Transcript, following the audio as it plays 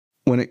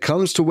When it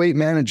comes to weight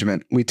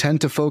management, we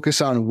tend to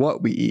focus on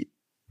what we eat,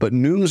 but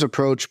Noom's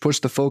approach puts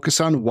the focus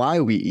on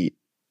why we eat.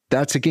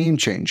 That's a game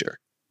changer.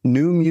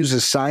 Noom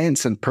uses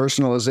science and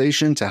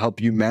personalization to help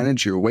you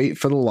manage your weight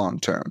for the long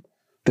term.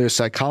 Their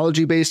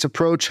psychology-based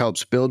approach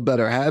helps build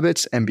better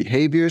habits and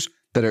behaviors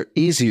that are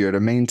easier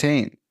to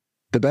maintain.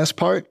 The best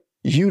part?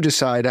 You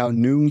decide how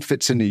Noom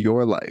fits into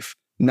your life,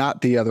 not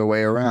the other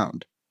way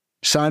around.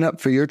 Sign up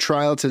for your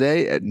trial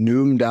today at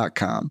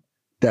Noom.com.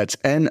 That's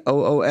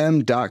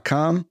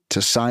Noom.com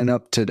to sign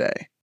up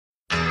today.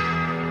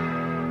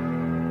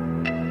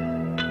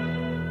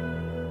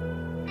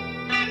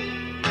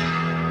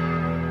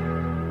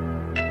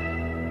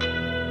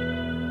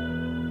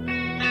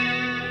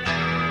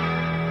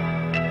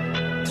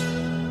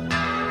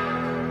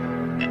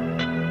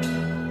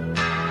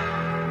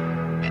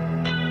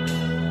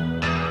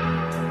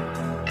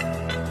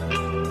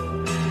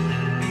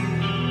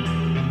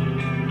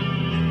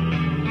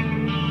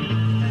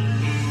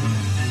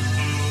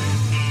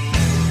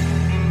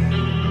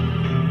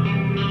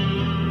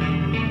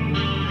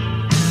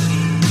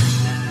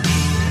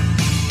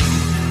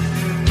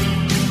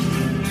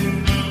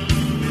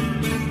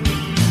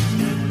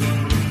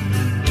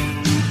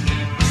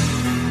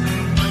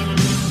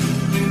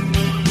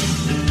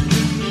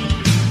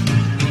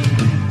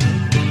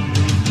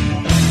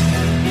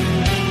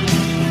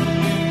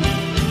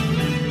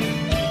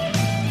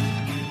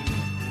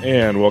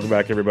 And welcome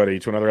back, everybody,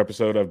 to another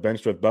episode of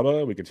Benched with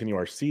Bubba. We continue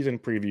our season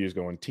previews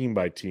going team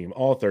by team,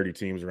 all 30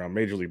 teams around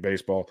Major League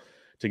Baseball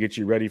to get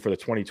you ready for the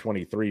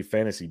 2023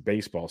 fantasy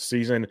baseball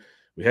season.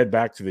 We head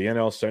back to the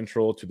NL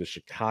Central, to the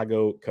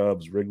Chicago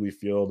Cubs, Wrigley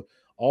Field,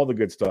 all the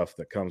good stuff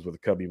that comes with the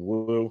Cubby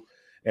Blue.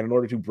 And in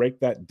order to break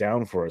that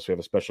down for us, we have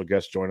a special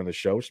guest joining the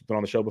show. She's been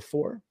on the show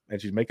before,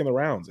 and she's making the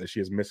rounds, as she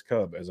is Miss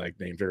Cub, as I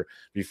named her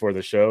before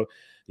the show.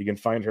 You can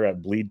find her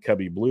at Bleed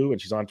Cubby Blue, and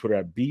she's on Twitter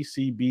at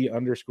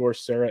BCB_Sara,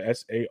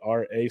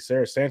 Sara.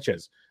 Sara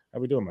Sanchez. How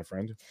we doing, my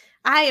friend?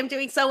 I am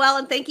doing so well,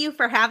 and thank you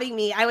for having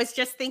me. I was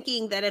just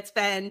thinking that it's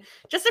been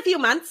just a few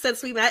months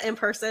since we met in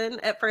person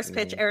at First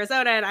Pitch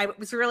Arizona, and I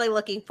was really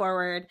looking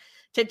forward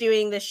to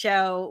doing this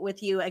show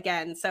with you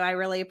again. So I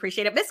really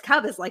appreciate it. Miss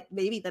Cub is like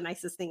maybe the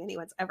nicest thing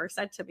anyone's ever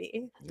said to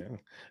me.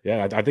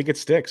 Yeah. I think it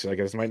sticks. I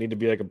guess it might need to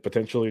be like a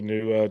potentially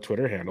new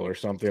Twitter handle or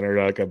something,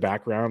 or like a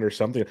background or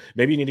something.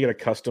 Maybe you need to get a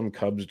custom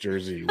Cubs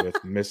jersey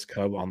with Miss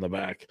Cub on the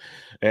back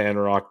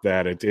and rock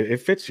that. It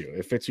fits you.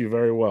 It fits you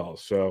very well.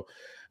 So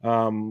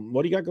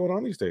what do you got going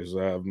on these days?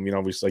 We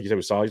like you said,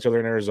 we saw each other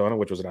in Arizona,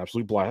 which was an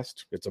absolute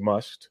blast. It's a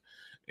must.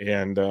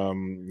 And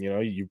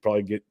you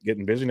probably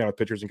getting busy now with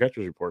pitchers and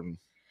catchers reporting.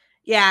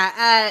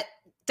 Yeah,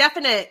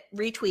 definite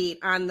retweet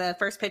on the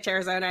First Pitch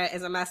Arizona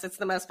is a must. It's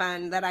the most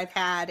fun that I've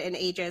had in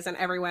ages, and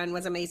everyone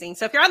was amazing.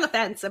 So if you're on the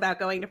fence about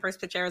going to First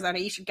Pitch Arizona,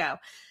 you should go.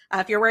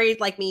 If you're worried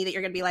like me that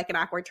you're going to be like an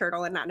awkward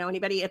turtle and not know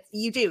anybody,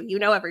 you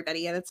know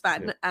everybody, and it's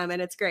fun,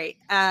 and it's great.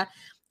 I've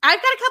got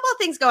a couple of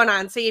things going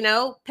on.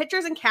 So,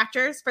 pitchers and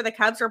catchers for the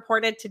Cubs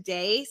reported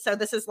today. So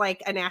this is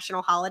like a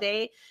national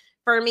holiday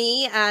for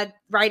me,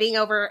 writing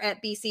over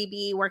at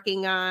BCB,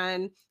 working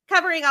on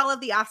covering all of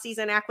the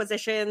offseason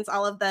acquisitions,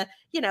 all of the,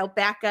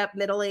 backup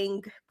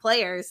middling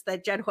players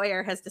that Jed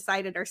Hoyer has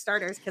decided are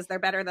starters because they're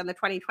better than the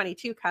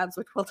 2022 Cubs,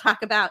 which we'll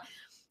talk about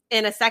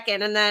in a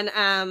second. And then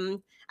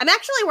I'm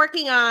actually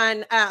working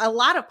on a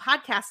lot of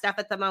podcast stuff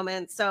at the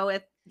moment. So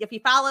if you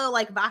follow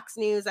like Vox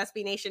News,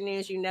 SB Nation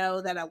News, you know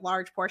that a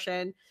large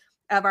portion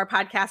of our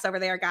podcasts over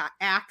there got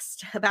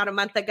axed about a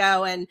month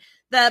ago. And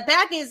the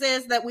bad news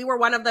is that we were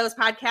one of those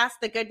podcasts.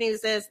 The good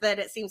news is that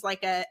it seems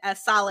like a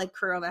solid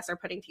crew of us are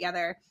putting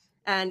together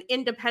an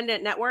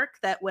independent network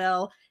that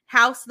will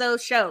house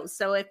those shows.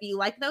 So if you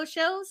like those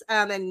shows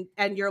and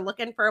you're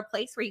looking for a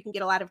place where you can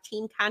get a lot of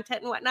team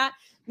content and whatnot,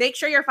 make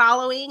sure you're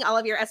following all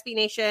of your SB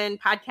Nation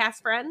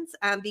podcast friends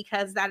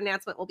because that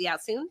announcement will be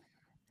out soon.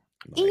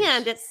 Nice.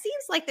 And it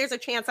seems like there's a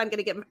chance I'm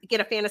going to get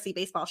a fantasy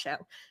baseball show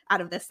out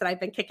of this that I've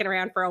been kicking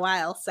around for a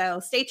while. So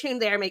stay tuned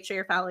there. Make sure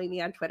you're following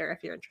me on Twitter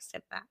if you're interested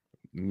in that.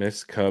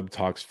 Miss Cub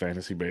talks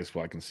fantasy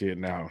baseball. I can see it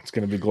now. It's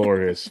going to be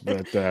glorious.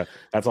 But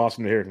that's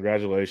awesome to hear.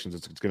 Congratulations.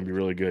 It's going to be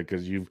really good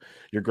because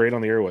you're great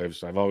on the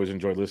airwaves. I've always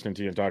enjoyed listening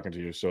to you and talking to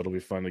you. So it'll be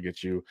fun to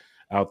get you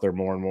out there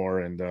more and more.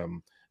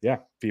 And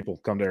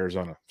people come to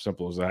Arizona.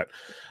 Simple as that.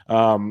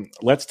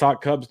 Let's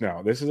talk Cubs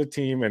now. This is a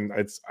team, and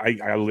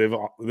I live.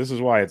 This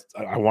is why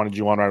I wanted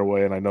you on right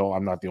away. And I know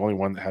I'm not the only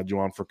one that had you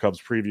on for Cubs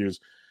previews,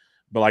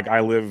 but like I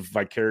live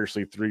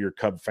vicariously through your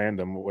Cub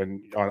fandom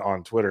when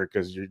on Twitter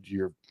because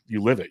you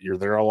live it. You're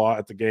there a lot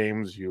at the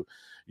games.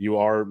 You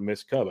are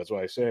Miss Cub. That's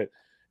why I say it.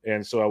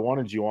 And so I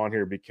wanted you on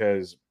here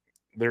because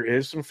there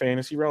is some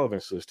fantasy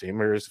relevance to this team.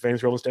 There is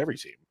fantasy relevance to every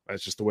team.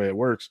 That's just the way it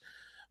works.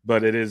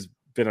 But it has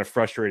been a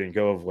frustrating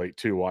go of late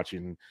too,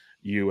 watching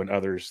you and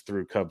others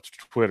through Cubs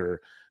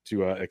Twitter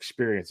to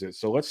experience it.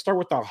 So let's start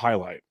with the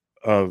highlight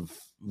of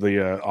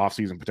the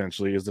offseason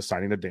potentially is the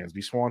signing of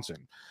Dansby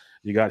Swanson.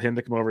 You got him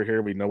to come over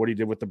here. We know what he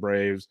did with the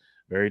Braves.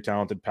 Very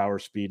talented power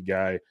speed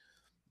guy.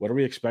 What are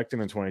we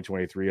expecting in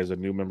 2023 as a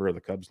new member of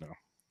the Cubs now?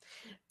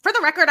 For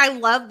the record, I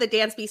love the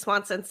Dansby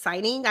Swanson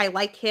signing. I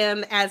like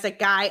him as a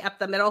guy up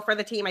the middle for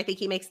the team. I think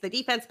he makes the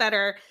defense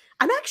better.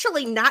 I'm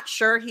actually not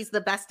sure he's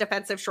the best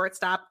defensive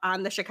shortstop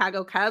on the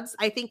Chicago Cubs.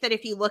 I think that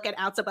if you look at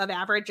outs above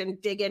average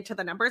and dig into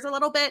the numbers a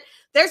little bit,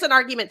 there's an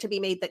argument to be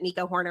made that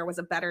Nico Hoerner was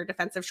a better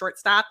defensive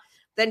shortstop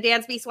than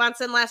Dansby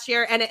Swanson last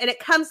year. And it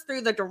comes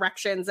through the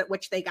directions at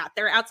which they got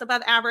their outs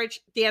above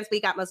average.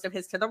 Dansby got most of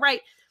his to the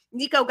right.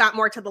 Nico got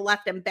more to the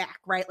left and back,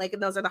 right? Like,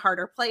 and those are the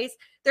harder plays.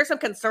 There's some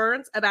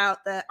concerns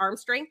about the arm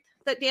strength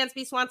that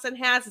Dansby Swanson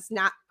has. It's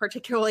not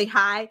particularly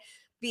high.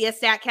 Via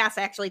StatCast,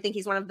 I actually think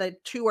he's one of the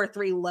 2 or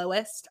 3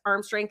 lowest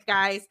arm strength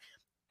guys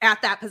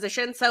at that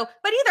position. So,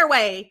 but either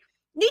way,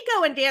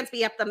 Nico and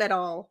Dansby up the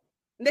middle,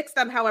 mix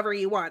them however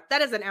you want.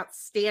 That is an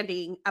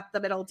outstanding up the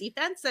middle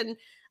defense. And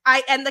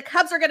the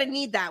Cubs are going to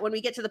need that. When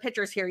we get to the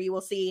pitchers here, you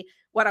will see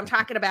what I'm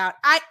talking about.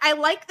 I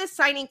like this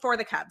signing for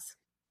the Cubs.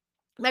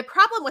 My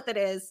problem with it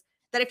is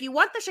that if you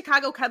want the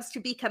Chicago Cubs to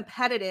be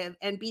competitive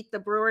and beat the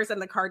Brewers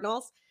and the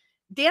Cardinals,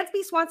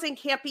 Dansby Swanson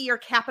can't be your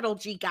capital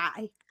G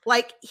guy.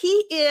 Like,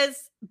 he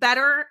is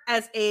better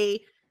as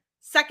a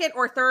second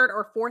or third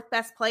or fourth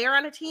best player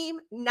on a team,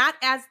 not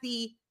as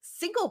the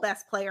single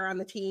best player on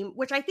the team,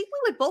 which I think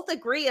we would both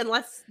agree,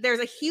 unless there's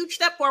a huge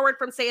step forward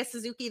from, say, a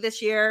Suzuki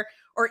this year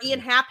or Ian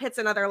Happ hits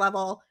another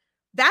level.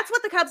 That's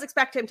what the Cubs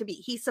expect him to be.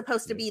 He's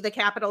supposed to be the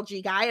capital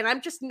G guy, and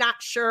I'm just not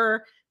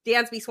sure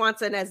Dansby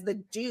Swanson as the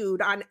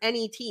dude on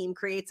any team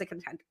creates a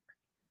contender.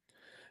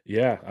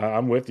 Yeah,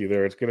 I'm with you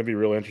there. It's going to be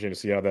real interesting to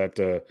see how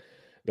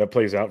that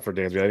plays out for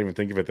Dansby. I didn't even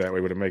think of it that way,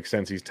 but it makes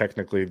sense. He's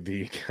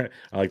technically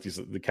I like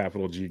the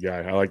capital G guy.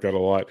 I like that a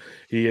lot.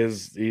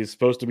 He's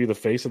supposed to be the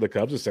face of the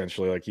Cubs,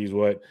 essentially. Like, he's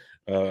what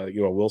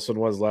Wilson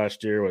was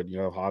last year, what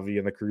Javi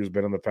and the crew's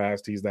been in the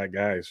past. He's that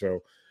guy.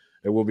 So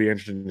it will be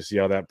interesting to see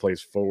how that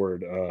plays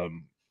forward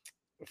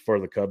for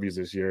the Cubbies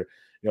this year.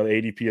 The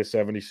ADP of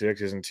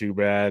 76 isn't too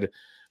bad,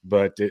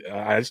 but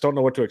I just don't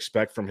know what to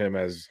expect from him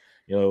as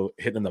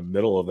hitting in the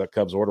middle of that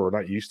Cubs order. We're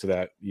not used to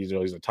that. He's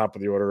the top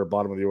of the order,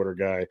 bottom of the order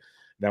guy.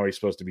 Now he's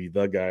supposed to be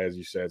the guy, as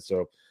you said.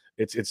 So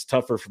it's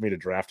tougher for me to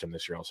draft him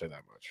this year. I'll say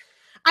that much.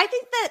 I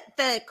think that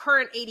the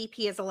current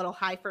ADP is a little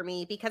high for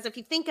me, because if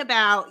you think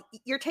about,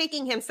 you're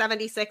taking him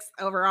 76th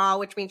overall,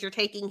 which means you're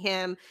taking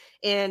him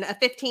in a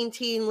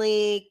 15-team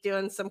league,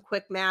 doing some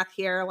quick math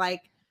here,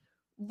 like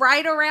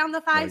right around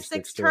the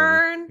 5-6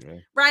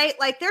 turn, right?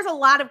 Like, there's a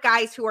lot of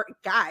guys who are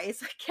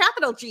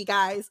capital G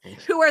guys,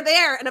 who are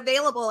there and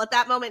available at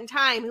that moment in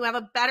time, who have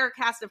a better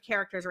cast of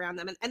characters around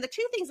them. And the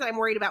two things that I'm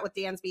worried about with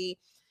Dansby,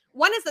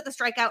 one is that the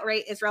strikeout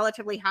rate is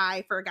relatively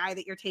high for a guy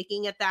that you're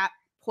taking at that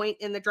point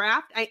in the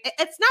draft.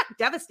 It's not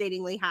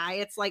devastatingly high.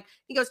 It's like,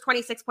 he goes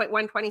 26.1,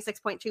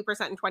 26.2% in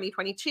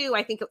 2022.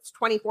 I think it's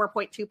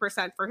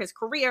 24.2% for his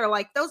career.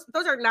 Like, those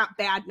are not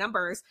bad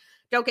numbers.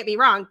 Don't get me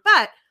wrong,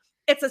 but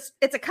it's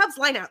a Cubs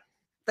lineup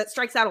that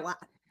strikes out a lot.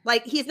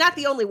 Like, he's not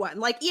the only one.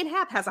 Like, Ian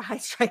Happ has a high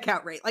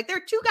strikeout rate. Like, there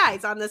are 2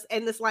 guys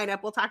in this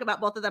lineup, we'll talk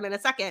about both of them in a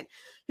second,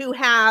 who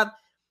have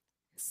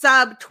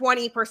sub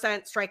 20%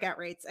 strikeout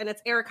rates, and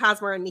it's Eric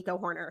Hosmer and Nico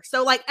Hoerner.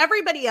 So, like,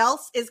 everybody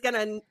else is going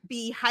to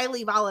be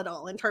highly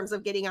volatile in terms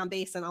of getting on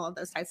base and all of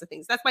those types of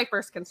things. That's my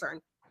first concern.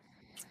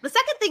 The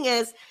second thing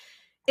is,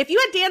 if you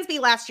had Dansby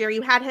last year,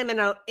 you had him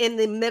in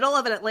the middle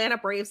of an Atlanta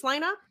Braves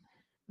lineup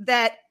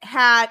that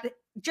had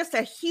just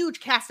a huge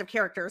cast of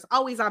characters,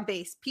 always on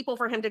base, people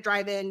for him to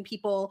drive in,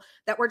 people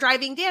that were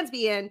driving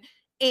Dansby in.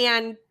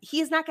 And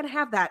he's not going to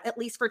have that, at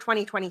least for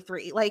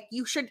 2023. Like,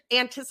 you should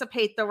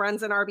anticipate the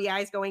runs and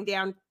RBIs going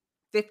down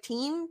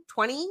 15,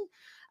 20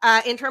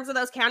 in terms of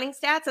those counting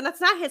stats. And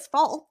that's not his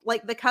fault.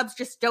 Like, the Cubs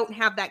just don't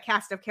have that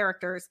cast of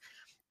characters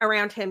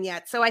around him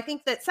yet. So I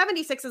think that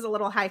 76 is a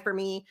little high for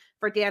me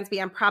for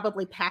Dansby. I'm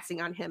probably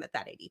passing on him at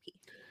that ADP.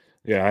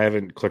 Yeah, I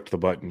haven't clicked the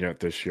button yet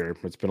this year.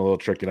 It's been a little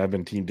tricky, and I've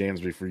been Team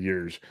Dansby for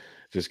years.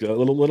 Just a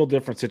little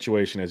different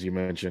situation, as you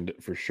mentioned,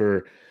 for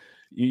sure.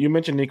 You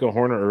mentioned Nico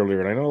Hoerner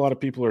earlier, and I know a lot of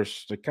people are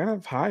kind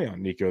of high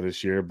on Nico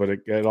this year, but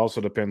it also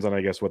depends on,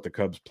 I guess, what the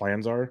Cubs'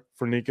 plans are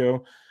for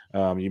Nico.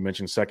 You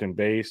mentioned second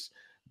base,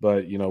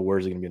 but,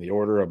 where's he going to be in the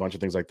order, a bunch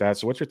of things like that.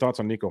 So what's your thoughts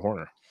on Nico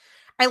Hoerner?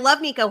 I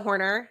love Nico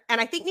Hoerner, and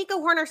I think Nico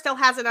Hoerner still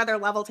has another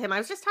level to him. I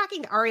was just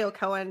talking to Ariel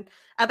Cohen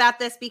about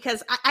this,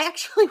 because I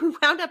actually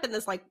wound up in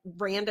this like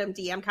random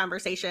DM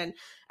conversation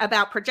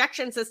about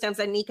projection systems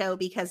and Nico,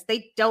 because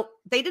they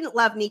didn't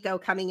love Nico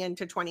coming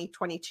into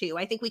 2022.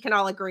 I think we can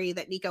all agree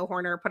that Nico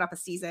Hoerner put up a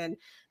season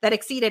that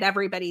exceeded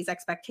everybody's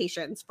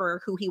expectations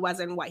for who he was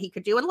and what he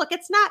could do. And look,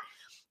 it's not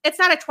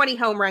a 20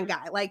 home run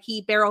guy. Like,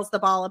 he barrels the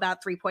ball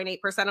about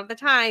 3.8% of the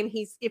time.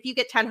 If you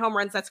get 10 home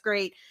runs, that's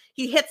great.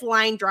 He hits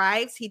line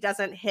drives. He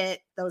doesn't hit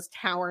those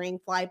towering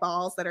fly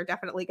balls that are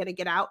definitely going to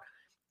get out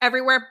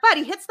everywhere, but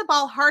he hits the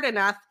ball hard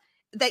enough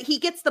that he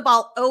gets the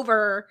ball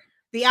over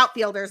the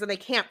outfielders and they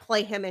can't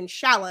play him in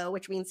shallow,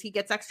 which means he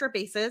gets extra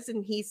bases,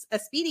 and he's a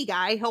speedy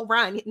guy. He'll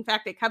run. In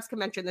fact, at Cubs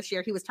convention this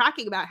year, he was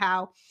talking about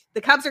how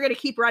the Cubs are going to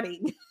keep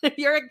running. If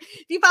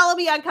you follow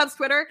me on Cubs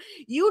Twitter,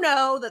 you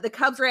know that the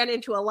Cubs ran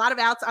into a lot of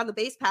outs on the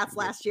base paths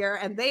last year,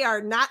 and they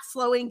are not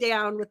slowing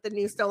down with the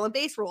new stolen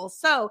base rules.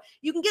 So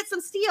you can get some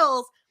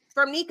steals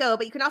from Nico,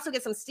 but you can also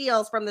get some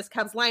steals from this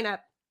Cubs lineup.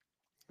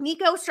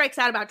 Nico strikes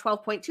out about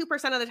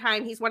 12.2% of the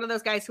time. He's one of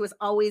those guys who is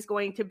always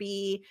going to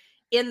be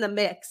in the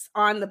mix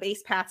on the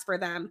base paths for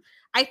them.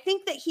 I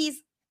think that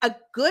he's a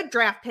good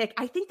draft pick.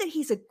 I think that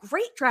he's a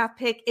great draft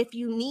pick if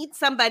you need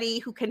somebody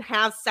who can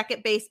have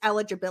second base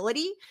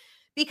eligibility,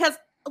 because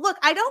look,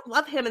 I don't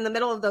love him in the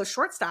middle of those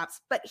shortstops,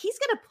 but he's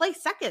going to play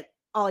second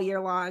all year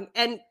long,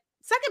 and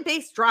second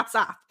base drops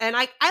off. And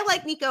I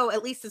like Nico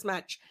at least as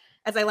much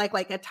as I like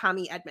a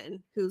Tommy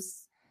Edman,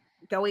 who's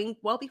going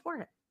well before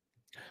him.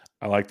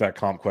 I like that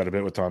comp quite a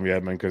bit with Tommy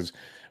Edman, because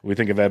we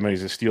think of Edman,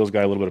 he's a steals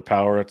guy, a little bit of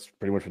power. That's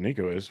pretty much what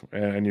Nico is.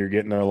 And you're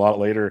getting a lot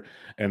later.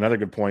 And another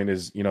good point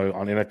is, on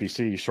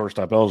NFBC,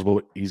 shortstop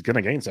eligible, he's going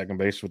to gain second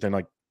base within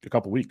like a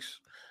couple weeks.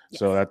 Yes.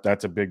 So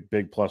that's a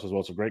big plus as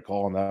well. It's a great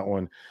call on that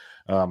one.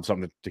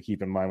 Something to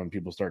keep in mind when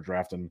people start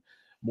drafting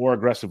more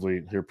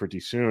aggressively here pretty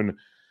soon.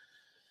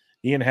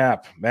 Ian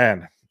Happ,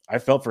 man, I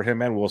felt for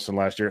him and Wilson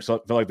last year. So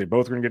it felt like they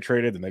both were going to get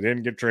traded, and they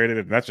didn't get traded,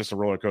 and that's just a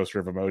roller coaster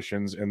of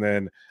emotions. And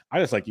then I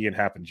just like Ian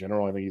Happ in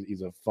general. I think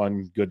he's a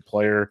fun, good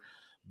player,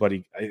 but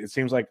it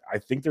seems like I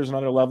think there's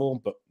another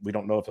level, but we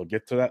don't know if he'll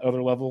get to that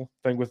other level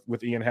thing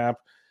with Ian Happ.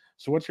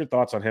 So what's your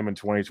thoughts on him in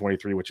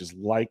 2023, which is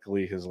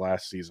likely his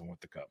last season with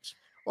the Cubs?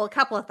 Well, a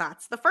couple of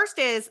thoughts. The first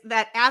is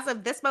that as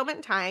of this moment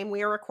in time,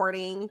 we are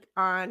recording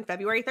on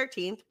February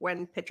 13th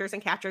when pitchers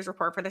and catchers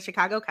report for the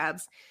Chicago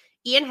Cubs.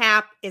 Ian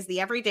Happ is the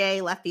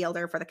everyday left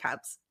fielder for the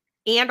Cubs.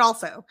 And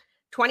also,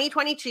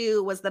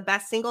 2022 was the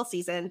best single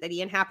season that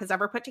Ian Happ has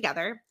ever put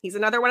together. He's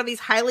another one of these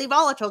highly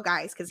volatile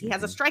guys because he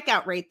has a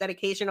strikeout rate that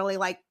occasionally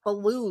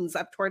balloons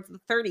up towards the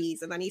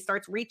 30s, and then he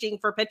starts reaching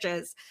for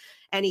pitches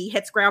and he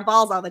hits ground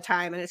balls all the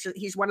time. And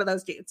he's one of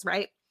those dudes,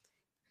 right?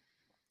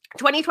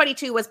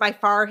 2022 was by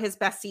far his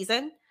best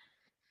season.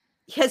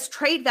 His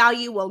trade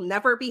value will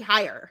never be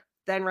higher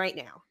than right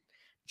now.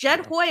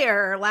 Jed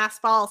Hoyer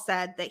last fall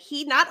said that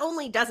he not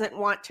only doesn't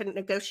want to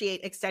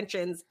negotiate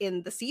extensions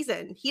in the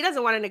season, he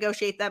doesn't want to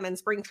negotiate them in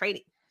spring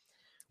training,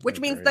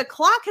 which means the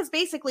clock has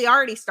basically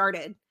already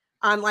started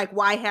on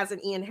why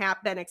hasn't Ian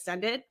Happ been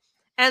extended?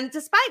 And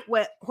despite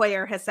what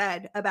Hoyer has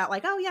said about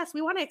oh yes,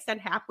 we want to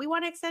extend Happ, we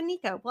want to extend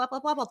Nico, blah,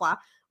 blah, blah, blah,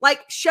 blah.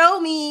 Show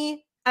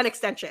me an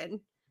extension.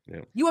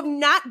 Yeah. You have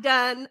not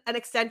done an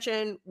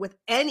extension with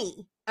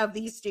any of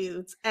these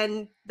dudes.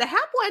 And the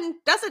Happ one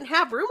doesn't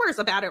have rumors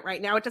about it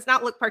right now. It does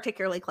not look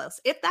particularly close.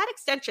 If that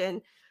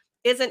extension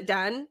isn't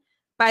done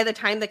by the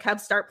time the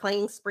Cubs start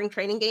playing spring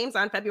training games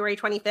on February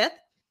 25th,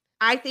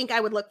 I think I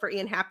would look for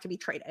Ian Happ to be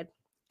traded.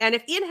 And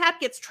if Ian Happ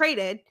gets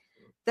traded,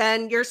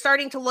 then you're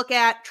starting to look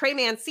at Trey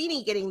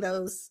Mancini getting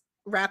those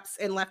reps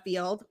in left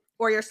field,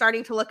 or you're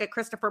starting to look at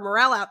Christopher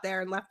Morel out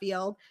there in left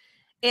field.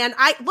 And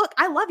I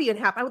love Ian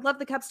Happ. I would love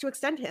the Cubs to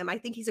extend him. I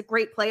think he's a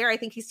great player. I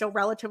think he's still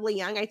relatively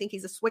young. I think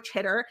he's a switch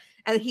hitter,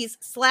 and he's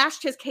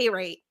slashed his K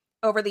rate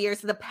over the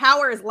years. The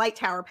power is light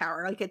tower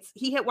power. I think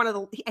he hit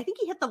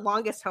the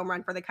longest home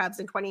run for the Cubs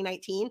in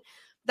 2019.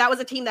 That was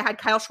a team that had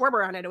Kyle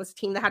Schwarber on it. It was a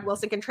team that had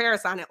Wilson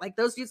Contreras on it.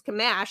 Those dudes can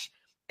mash,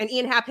 and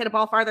Ian Happ hit a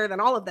ball farther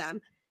than all of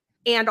them.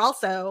 And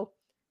also,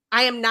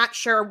 I am not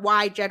sure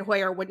why Jed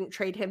Hoyer wouldn't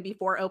trade him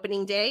before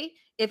opening day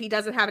if he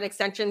doesn't have an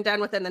extension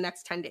done within the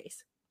next 10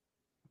 days.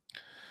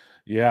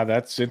 Yeah,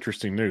 that's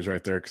interesting news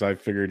right there, because I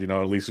figured,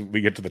 at least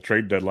we get to the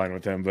trade deadline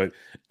with him. But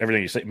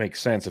everything you say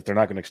makes sense. If they're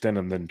not going to extend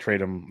him, then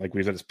trade him like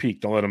we said at his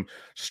peak. Don't let him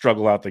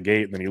struggle out the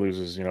gate, and then he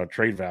loses,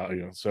 trade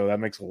value. So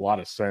that makes a lot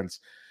of sense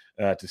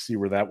to see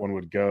where that one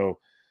would go.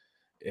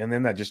 And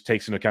then that just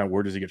takes into account,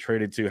 where does he get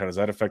traded to? How does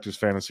that affect his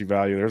fantasy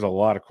value? There's a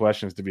lot of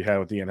questions to be had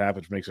with Ian Happ,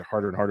 which makes it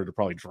harder and harder to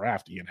probably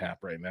draft Ian Happ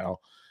right now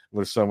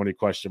with so many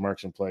question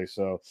marks in play.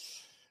 So,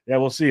 yeah,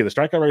 we'll see. The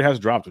strikeout rate has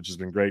dropped, which has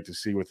been great to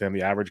see with him.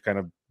 The average kind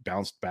of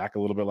bounced back a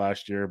little bit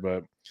last year,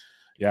 but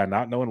yeah,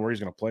 not knowing where he's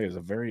going to play is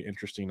a very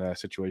interesting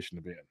situation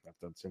to be in.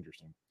 That's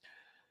interesting.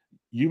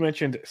 You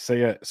mentioned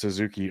Seiya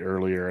Suzuki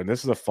earlier, and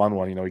this is a fun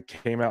one. He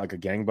came out like a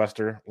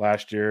gangbuster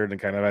last year and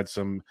kind of had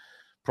some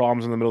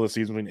problems in the middle of the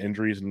season with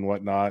injuries and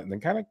whatnot, and then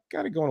kind of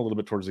got it going a little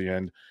bit towards the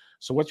end.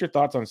 So what's your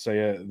thoughts on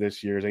Seiya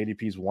this year? His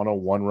ADP is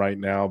 101 right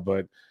now,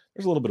 but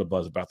there's a little bit of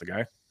buzz about the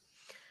guy.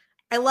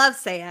 I love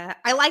Seiya.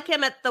 I like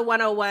him at the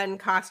 101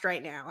 cost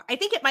right now. I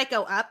think it might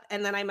go up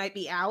and then I might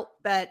be out,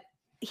 but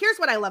here's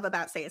what I love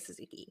about Seiya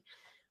Suzuki.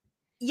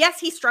 Yes,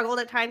 he struggled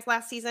at times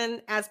last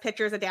season as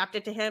pitchers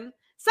adapted to him.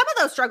 Some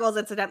of those struggles,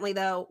 incidentally,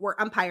 though, were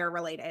umpire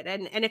related.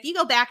 And if you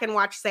go back and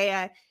watch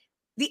Seiya,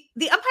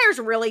 the umpires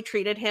really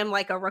treated him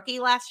like a rookie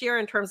last year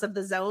in terms of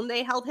the zone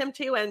they held him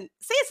to. And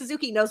Seiya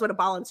Suzuki knows what a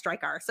ball and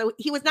strike are. So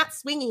he was not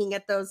swinging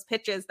at those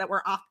pitches that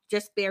were off,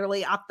 just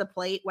barely off the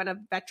plate when a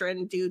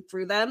veteran dude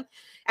threw them.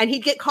 And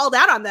he'd get called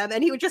out on them.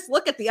 And he would just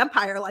look at the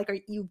umpire like,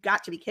 you've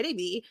got to be kidding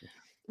me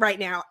right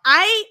now.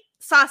 I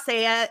saw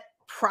Seiya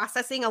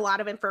processing a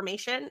lot of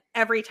information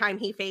every time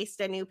he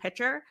faced a new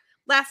pitcher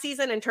last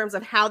season in terms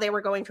of how they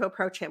were going to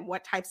approach him,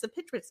 what types of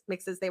pitch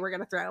mixes they were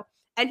going to throw.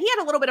 And he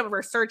had a little bit of a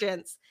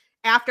resurgence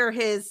after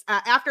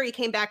he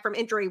came back from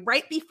injury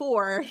right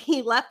before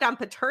he left on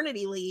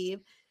paternity leave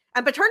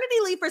And paternity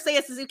leave for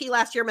Seiya Suzuki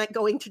last year meant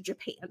going to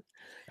Japan.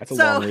 That's a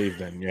long leave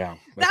then, yeah.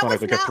 That's that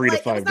was like a 3 to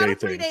 5 day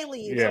thing. 3-day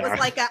leave. Yeah. It was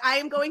like I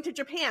am going to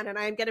Japan and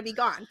I am going to be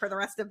gone for the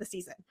rest of the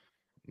season.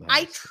 Nice.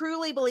 I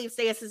truly believe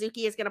Seiya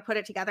Suzuki is going to put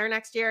it together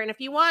next year. And if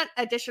you want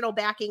additional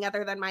backing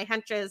other than my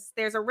hunches,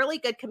 there's a really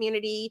good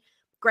community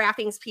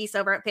graphings piece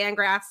over at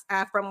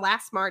Fangraphs from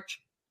last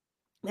March.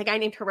 A guy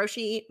named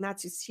Hiroshi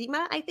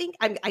Matsushima, I think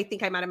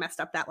I might have messed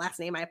up that last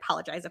name. I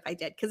apologize if I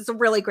did, because it's a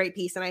really great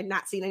piece and I've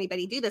not seen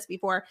anybody do this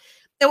before.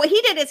 And what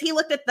he did is he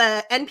looked at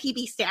the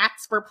NPB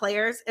stats for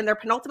players in their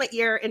penultimate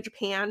year in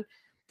Japan,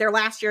 their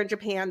last year in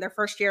Japan, their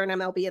first year in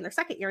MLB, and their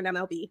second year in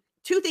MLB.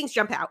 Two things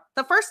jump out.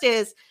 The first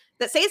is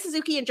that Seiya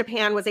Suzuki in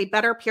Japan was a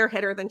better pure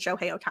hitter than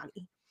Shohei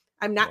Ohtani.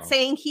 I'm not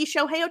saying he's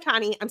Shohei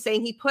Ohtani. I'm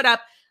saying he put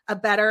up a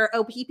better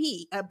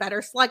OPP, a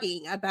better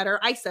slugging, a better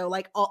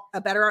ISO,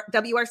 a better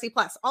WRC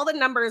plus, all the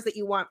numbers that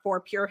you want for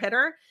a pure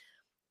hitter.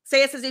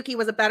 Seiya Suzuki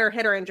was a better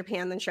hitter in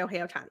Japan than Shohei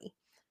Ohtani.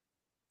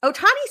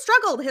 Ohtani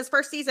struggled his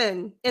first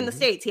season in the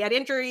States. He had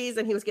injuries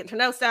and he was getting to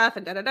know stuff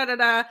and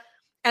da-da-da-da-da.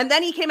 And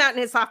then he came out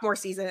in his sophomore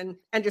season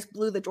and just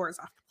blew the doors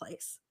off the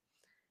place.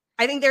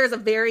 I think there's a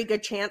very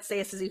good chance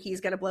Seiya Suzuki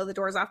is going to blow the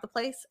doors off the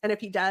place. And if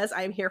he does,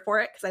 I am here for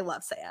it because I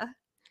love Seiya.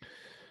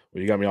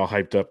 Well, you got me all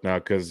hyped up now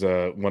because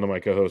one of my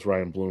co-hosts,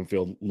 Ryan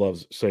Bloomfield,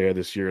 loves Seiya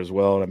this year as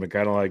well. And I've been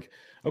kind of like,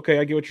 okay,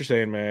 I get what you're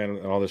saying, man,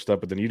 and all this stuff.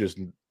 But then you just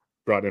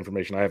brought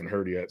information I haven't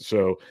heard yet.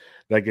 So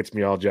that gets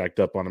me all jacked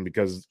up on him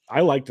because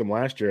I liked him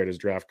last year at his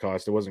draft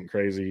cost. It wasn't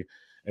crazy.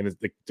 And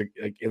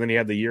then he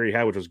had the year he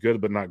had, which was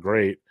good, but not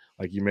great.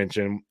 Like you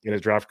mentioned, and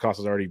his draft cost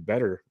is already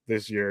better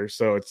this year.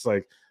 So it's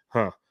like,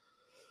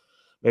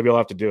 maybe I'll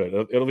have to do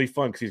it. It'll be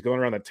fun because he's going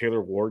around that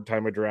Taylor Ward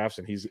time of drafts,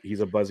 and he's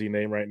a buzzy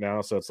name right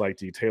now. So it's like,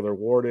 do you Taylor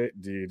Ward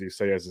it? Do you do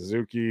Seiya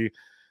Suzuki?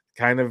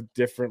 Kind of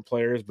different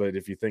players, but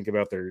if you think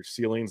about their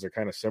ceilings, they're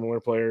kind of similar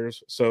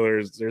players. So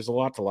there's a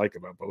lot to like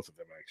about both of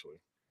them, actually.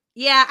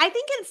 Yeah, I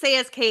think in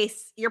Seiya's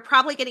case, you're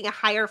probably getting a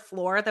higher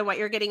floor than what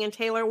you're getting in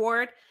Taylor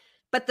Ward,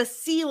 but the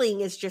ceiling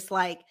is just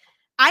like,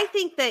 I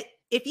think that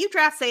if you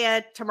draft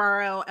Seiya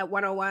tomorrow at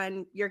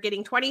 101, you're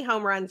getting 20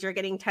 home runs, you're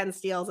getting 10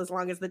 steals. As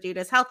long as the dude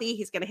is healthy,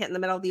 he's going to hit in the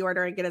middle of the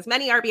order and get as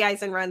many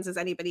RBIs and runs as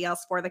anybody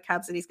else for the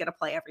Cubs, and he's going to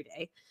play every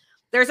day.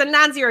 There's a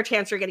non-zero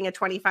chance you're getting a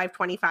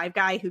 25-25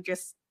 guy who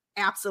just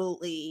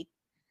absolutely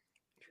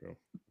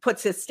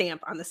puts his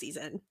stamp on the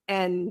season.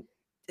 And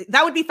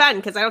that would be fun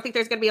because I don't think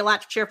there's going to be a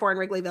lot to cheer for in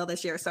Wrigleyville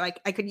this year. So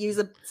I could use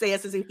a Seiya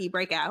Suzuki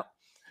breakout.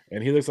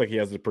 And he looks like he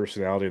has the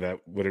personality that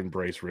would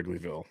embrace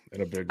Wrigleyville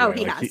in a big way. Oh,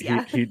 he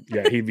has,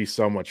 he'd be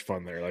so much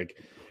fun there. Like,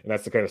 and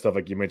that's the kind of stuff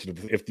like you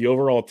mentioned. If the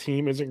overall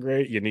team isn't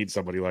great, you need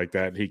somebody like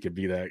that. He could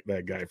be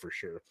that guy for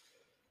sure.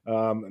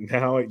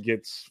 Now it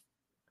gets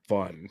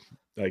fun,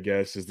 I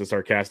guess, is the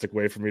sarcastic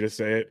way for me to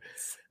say it.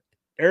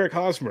 Eric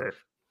Hosmer,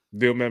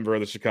 new member of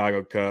the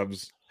Chicago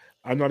Cubs.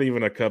 I'm not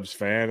even a Cubs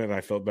fan, and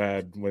I felt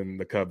bad when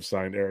the Cubs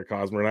signed Eric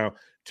Hosmer. Now,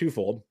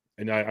 twofold,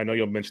 and I know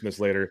you'll mention this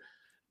later.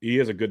 He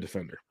is a good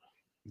defender.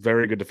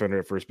 Very good defender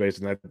at first base,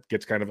 and that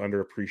gets kind of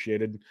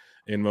underappreciated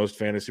in most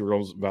fantasy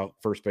roles about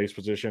first base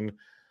position.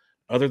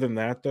 Other than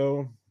that,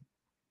 though,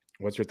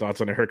 what's your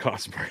thoughts on Eric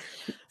Hosmer?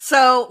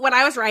 So when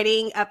I was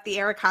writing up the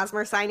Eric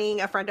Hosmer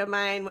signing, a friend of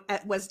mine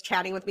was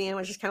chatting with me and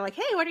was just kind of like,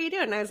 hey, what are you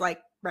doing? And I was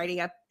like,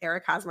 writing up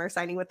Eric Hosmer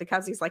signing with the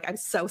Cubs. He's like, I'm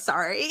so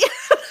sorry.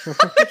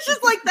 It's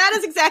just like, that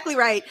is exactly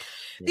right.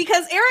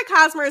 Because Eric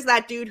Hosmer is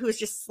that dude who's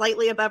just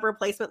slightly above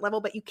replacement level,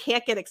 but you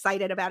can't get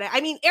excited about it.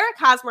 I mean, Eric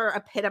Hosmer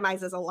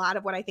epitomizes a lot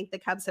of what I think the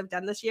Cubs have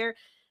done this year.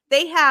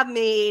 They have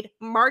made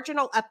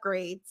marginal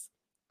upgrades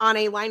on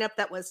a lineup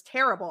that was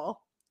terrible,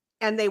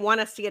 and they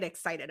want us to get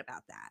excited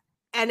about that.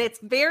 And it's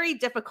very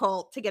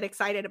difficult to get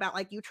excited about,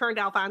 like, you turned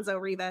Alfonso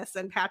Rivas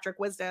and Patrick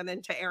Wisdom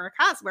into Eric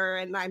Hosmer,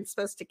 and I'm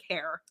supposed to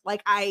care.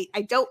 Like, I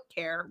don't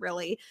care,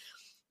 really.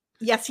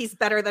 Yes, he's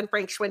better than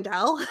Frank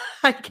Schwindel,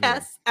 I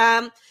guess.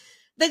 Yeah.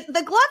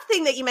 The glove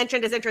thing that you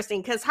mentioned is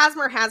interesting because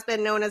Hosmer has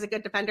been known as a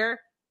good defender.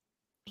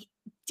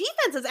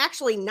 Defense is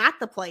actually not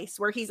the place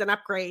where he's an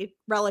upgrade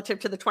relative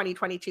to the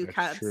 2022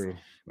 Cubs. True.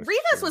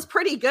 Rivas was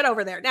pretty good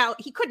over there. Now,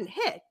 he couldn't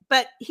hit,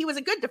 but he was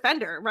a good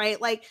defender,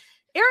 right? Like,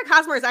 Eric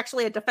Hosmer is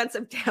actually a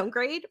defensive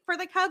downgrade for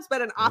the Cubs,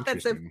 but an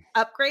offensive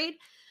upgrade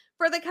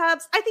for the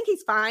Cubs. I think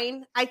he's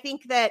fine. I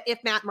think that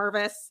if Matt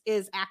Mervis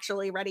is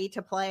actually ready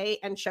to play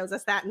and shows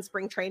us that in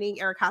spring training,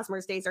 Eric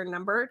Hosmer's days are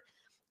numbered.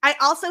 I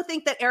also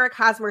think that Eric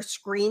Hosmer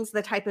screams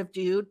the type of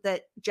dude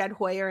that Jed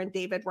Hoyer and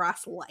David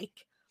Ross like.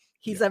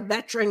 He's a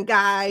veteran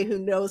guy who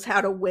knows how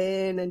to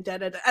win and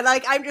da-da-da. And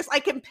like, I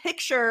can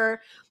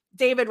picture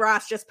David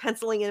Ross just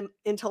penciling him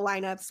into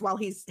lineups while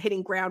he's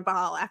hitting ground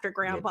ball after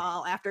ground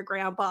ball after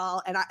ground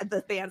ball. And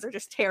the fans are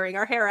just tearing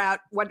our hair out,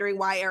 wondering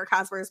why Eric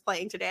Hosmer is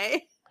playing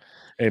today.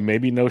 Hey,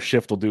 maybe no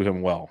shift will do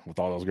him well with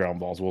all those ground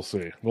balls. We'll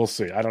see.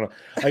 I don't know.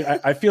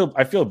 I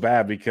feel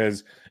bad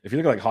because if you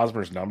look at like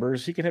Hosmer's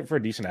numbers, he can hit for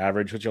a decent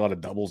average, hit you a lot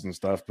of doubles and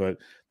stuff, but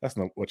that's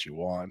not what you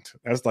want.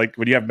 That's like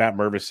when you have Matt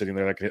Mervis sitting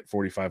there that can hit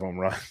 45 home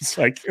runs.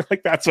 like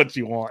that's what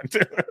you want.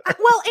 Well,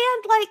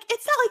 and like,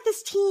 it's not like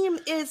this team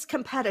is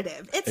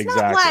competitive. It's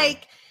not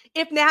like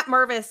if Matt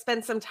Mervis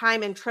spends some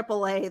time in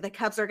AAA, the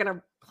Cubs are going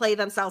to play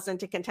themselves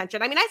into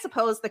contention. I mean, I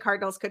suppose the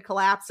Cardinals could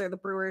collapse or the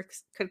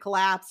Brewers could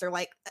collapse or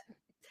like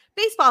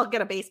baseball,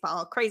 get a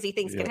baseball. Crazy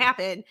things can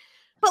happen.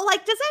 But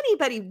like, does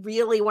anybody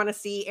really want to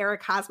see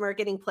Eric Hosmer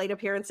getting plate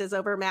appearances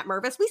over Matt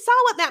Mervis? We saw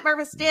what Matt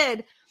Mervis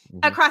did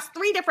across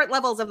 3 different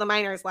levels of the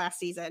minors last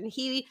season.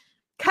 He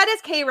cut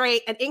his K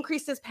rate and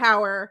increased his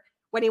power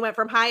when he went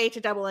from high A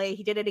to double A.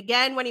 He did it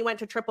again when he went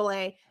to triple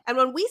A. And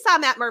when we saw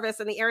Matt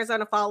Mervis in the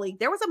Arizona Fall League,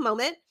 there was a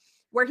moment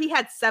where he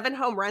had 7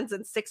 home runs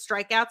and 6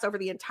 strikeouts over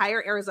the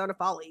entire Arizona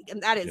Fall League.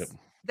 And that is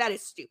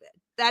stupid.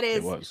 That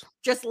is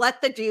just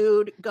let the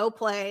dude go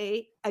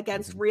play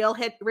against real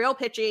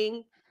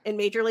pitching in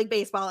Major League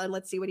Baseball, and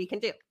let's see what he can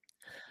do.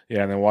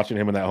 Yeah, and then watching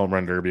him in that home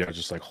run derby, I was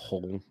just like,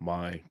 oh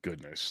my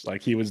goodness.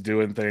 Like, he was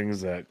doing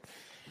things that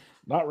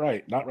not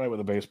right with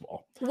a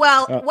baseball.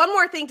 Well, one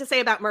more thing to say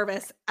about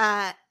Mervis.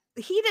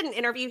 He did an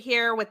interview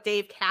here with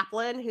Dave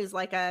Kaplan, who's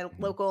like a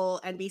local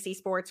NBC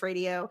Sports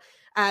radio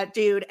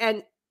dude,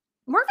 and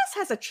Mervis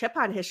has a chip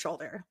on his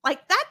shoulder.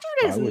 Like, that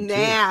dude is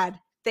mad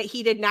that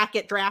he did not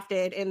get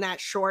drafted in that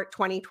short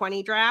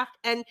 2020 draft.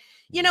 And,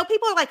 you know,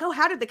 people are like, oh,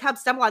 how did the Cubs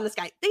stumble on this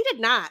guy? They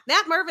did not.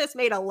 Matt Mervis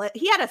made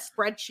he had a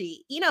spreadsheet.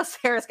 You know,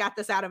 Sarah's got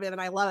this out of him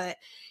and I love it.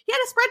 He had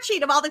a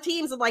spreadsheet of all the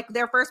teams and like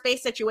their first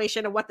base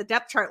situation and what the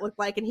depth chart looked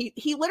like. And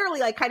he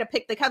literally like kind of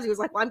picked the Cubs. He was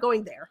like, well, I'm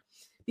going there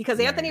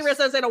because Anthony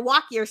Rizzo's in a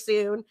walk year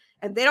soon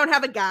and they don't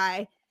have a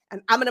guy.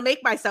 And I'm going to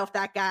make myself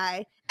that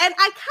guy. And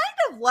I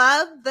kind of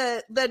love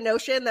the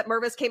notion that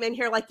Mervis came in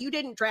here like, you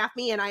didn't draft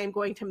me and I am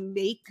going to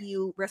make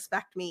you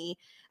respect me.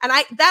 And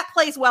that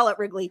plays well at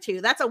Wrigley too.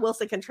 That's a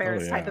Wilson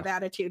Contreras type of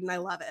attitude, and I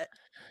love it.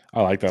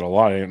 I like that a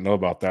lot. I didn't know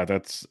about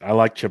that. I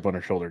like chip on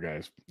their shoulder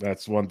guys.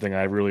 That's one thing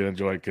I really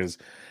enjoy because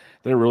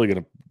they're really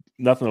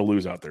nothing to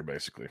lose out there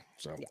basically.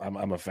 So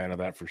I'm a fan of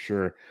that for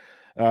sure.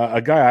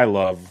 A guy I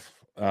love,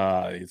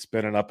 it's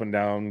been an up and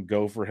down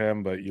go for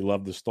him, but you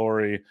love the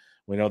story.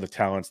 We know the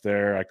talent's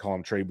there. I call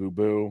him Trey Boo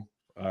Boo.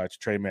 It's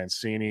Trey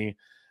Mancini.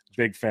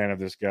 Big fan of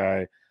this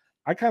guy.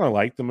 I kind of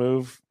like the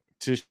move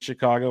to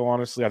Chicago,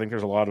 honestly. I think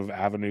there's a lot of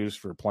avenues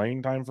for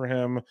playing time for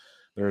him.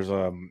 There's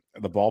the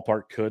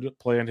ballpark could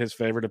play in his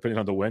favor depending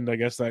on the wind, I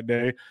guess, that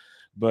day.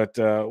 But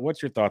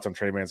what's your thoughts on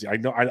Trey Mancini? I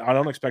know I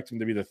don't expect him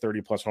to be the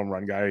 30-plus home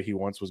run guy he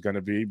once was going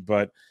to be,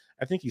 but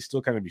I think he's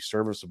still kind of be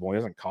serviceable. He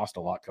doesn't cost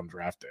a lot come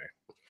draft day.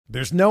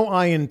 There's no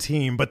I in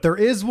team, but there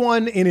is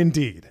one in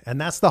Indeed,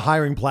 and that's the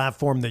hiring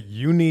platform that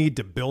you need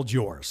to build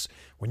yours.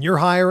 When you're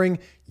hiring,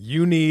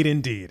 you need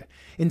Indeed.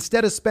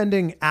 Instead of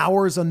spending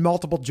hours on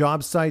multiple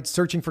job sites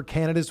searching for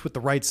candidates with the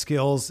right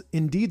skills,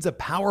 Indeed's a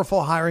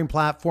powerful hiring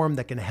platform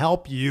that can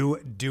help you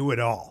do it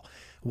all.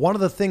 One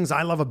of the things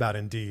I love about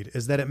Indeed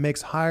is that it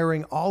makes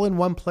hiring all in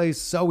one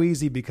place so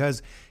easy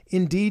because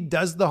Indeed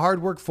does the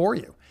hard work for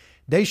you.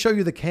 They show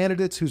you the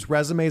candidates whose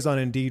resumes on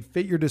Indeed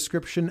fit your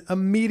description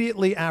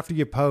immediately after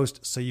you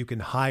post so you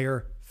can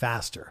hire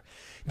faster.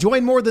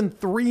 Join more than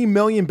 3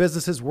 million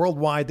businesses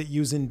worldwide that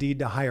use Indeed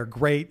to hire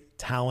great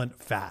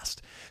talent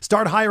fast.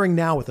 Start hiring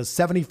now with a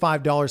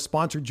 $75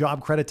 sponsored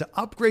job credit to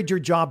upgrade your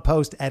job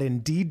post at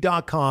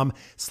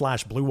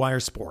Indeed.com/Blue Wire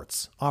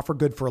Sports. Offer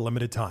good for a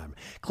limited time.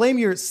 Claim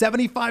your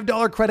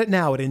 $75 credit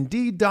now at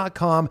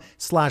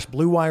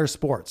Indeed.com/Blue Wire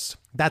Sports.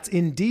 That's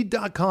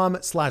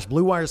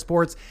Indeed.com/Blue Wire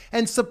Sports,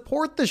 and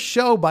support the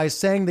show by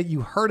saying that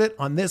you heard it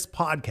on this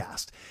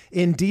podcast.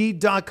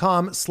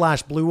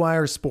 Indeed.com/Blue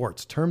Wire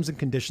Sports. Terms and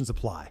conditions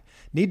apply.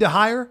 Need to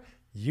hire?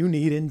 You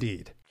need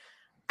Indeed.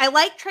 I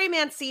like Trey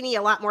Mancini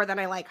a lot more than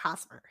I like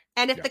Hosmer.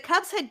 And if the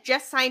Cubs had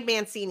just signed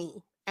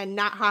Mancini and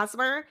not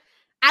Hosmer,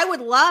 I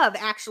would love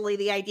actually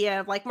the idea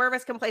of like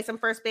Mervis can play some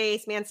first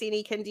base,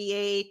 Mancini can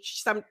DH,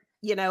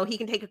 he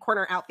can take a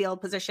corner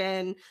outfield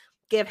position,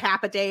 give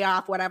half a day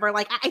off, whatever.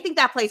 Like, I think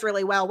that plays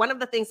really well. One of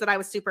the things that I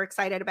was super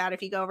excited about,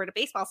 if you go over to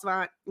Baseball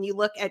Savant and you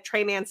look at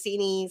Trey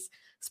Mancini's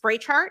spray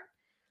chart,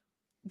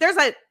 there's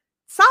a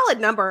solid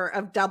number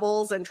of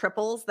doubles and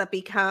triples that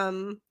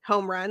become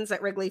home runs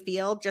at Wrigley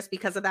Field just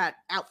because of that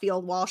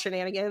outfield wall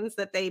shenanigans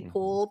that they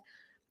pulled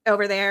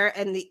over there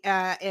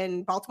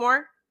in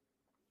Baltimore.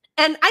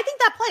 And I think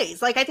that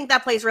plays. Like, I think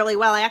that plays really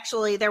well.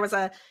 There was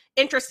a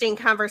interesting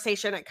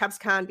conversation at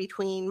CubsCon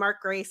between Mark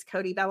Grace,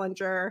 Cody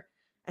Bellinger,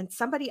 and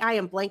somebody I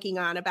am blanking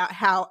on about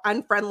how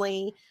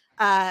unfriendly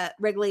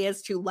Wrigley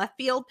is to left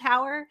field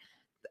power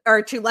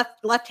or to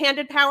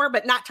left-handed power,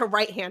 but not to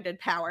right-handed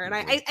power. And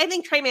I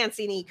think Trey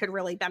Mancini could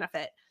really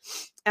benefit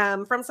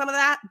from some of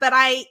that. But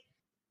I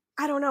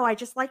don't know. I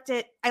just liked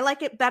it. I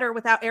like it better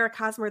without Eric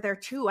Hosmer there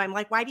too. I'm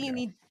like, why do you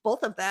need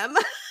both of them?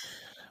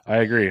 I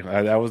agree.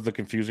 That was the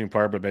confusing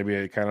part, but maybe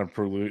it kind of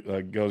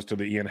goes to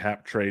the Ian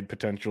Happ trade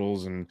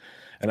potentials and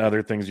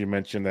other things you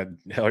mentioned that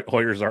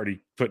Hoyer's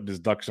already putting his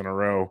ducks in a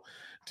row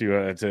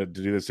to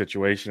do this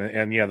situation.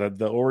 And yeah,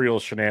 the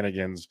Orioles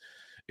shenanigans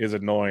is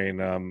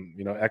annoying.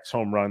 X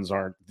home runs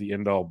aren't the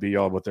end all be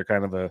all, but they're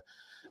kind of an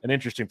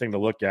interesting thing to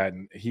look at.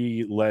 And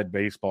he led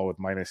baseball with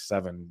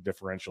 -7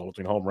 differential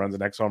between home runs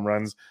and X home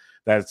runs.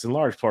 That's in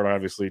large part,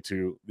 obviously,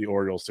 to the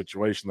Orioles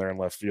situation there in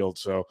left field.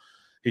 So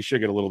he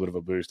should get a little bit of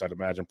a boost, I'd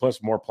imagine.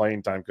 Plus more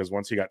playing time, because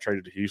once he got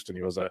traded to Houston,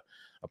 he was a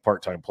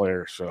part-time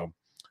player. So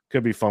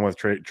could be fun with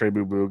Trey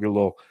Boo Boo. Get a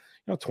little,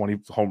 20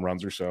 home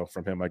runs or so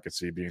from him. I could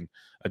see being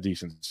a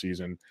decent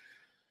season.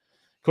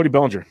 Cody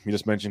Bellinger, you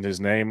just mentioned his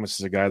name. This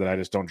is a guy that I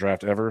just don't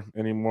draft ever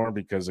anymore,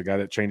 because a guy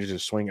that changes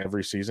his swing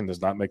every season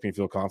does not make me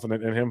feel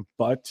confident in him.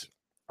 But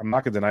I'm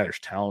not going to deny there's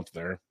talent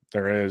there.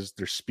 There's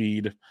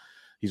speed.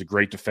 He's a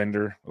great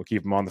defender. We'll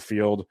keep him on the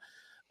field.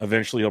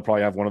 Eventually, he'll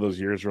probably have one of those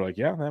years where, like,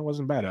 yeah, that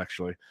wasn't bad,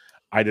 actually.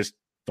 I just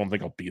don't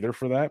think I'll be there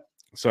for that.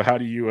 So how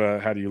do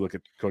you look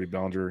at Cody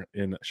Bellinger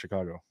in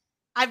Chicago?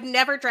 I've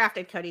never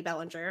drafted Cody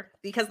Bellinger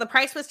because the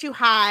price was too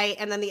high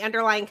and then the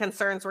underlying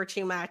concerns were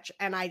too much,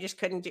 and I just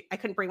couldn't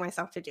bring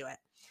myself to do it.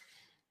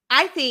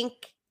 I think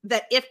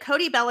that if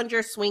Cody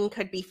Bellinger's swing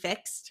could be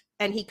fixed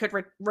and he could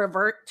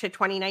revert to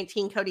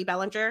 2019 Cody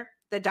Bellinger,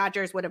 the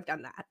Dodgers would have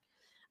done that.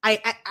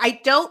 I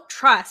don't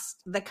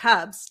trust the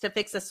Cubs to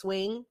fix a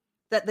swing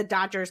that the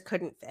Dodgers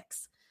couldn't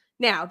fix.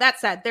 Now, that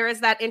said, there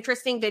is that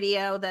interesting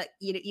video that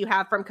you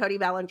have from Cody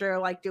Bellinger,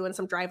 like doing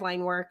some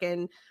driveline work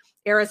in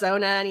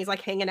Arizona, and he's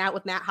like hanging out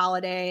with Matt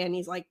Holliday, and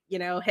he's like,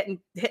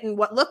 hitting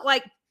what looks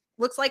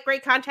like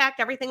great contact.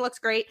 Everything looks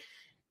great.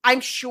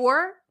 I'm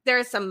sure there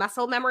is some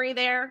muscle memory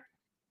there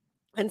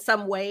and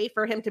some way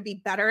for him to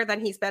be better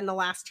than he's been the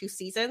last 2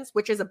 seasons,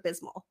 which is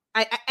abysmal.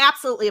 I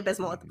absolutely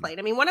abysmal at the plate.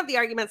 I mean, one of the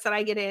arguments that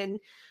I get in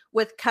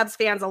with Cubs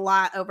fans a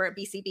lot over at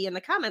BCB in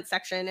the comments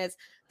section is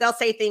they'll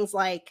say things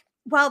like,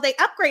 well, they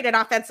upgraded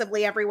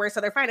offensively everywhere,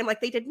 so they're fine. I'm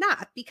like, they did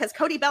not, because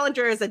Cody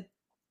Bellinger is a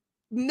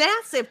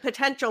massive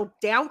potential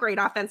downgrade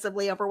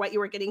offensively over what you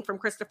were getting from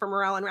Christopher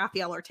Morel and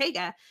Rafael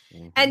Ortega.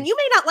 Mm-hmm. And you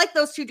may not like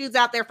those 2 dudes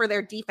out there for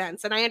their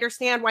defense, and I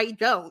understand why you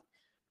don't.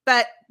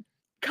 But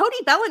Cody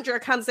Bellinger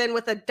comes in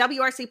with a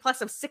WRC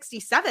plus of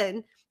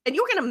 67, and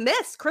you're going to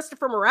miss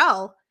Christopher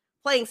Morel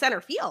playing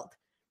center field,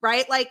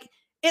 right? Like,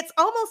 it's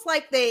almost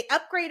like they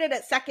upgraded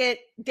at second,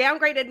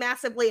 downgraded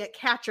massively at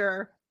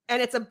catcher,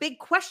 and it's a big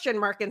question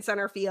mark in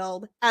center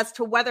field as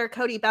to whether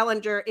Cody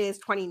Bellinger is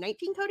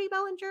 2019 Cody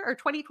Bellinger or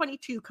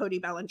 2022 Cody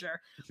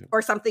Bellinger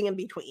or something in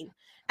between.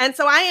 And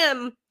so I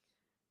am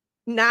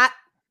not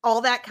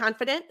all that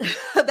confident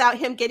about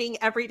him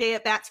getting every day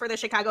at bats for the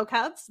Chicago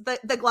Cubs.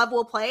 The glove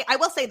will play. I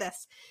will say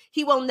this.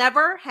 He will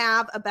never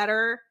have a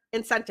better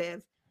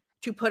incentive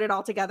to put it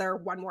all together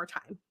one more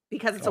time,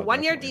 because it's a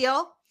one-year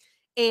deal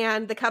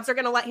and the Cubs are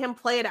going to let him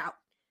play it out.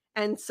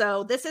 And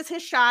so this is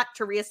his shot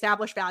to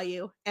reestablish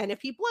value. And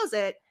if he blows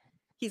it,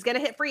 he's going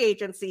to hit free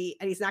agency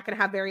and he's not going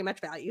to have very much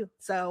value.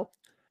 So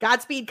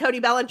Godspeed, Cody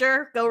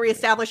Bellinger. Go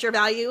reestablish your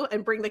value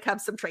and bring the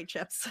Cubs some trade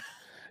chips.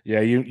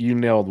 Yeah, you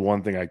nailed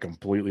one thing I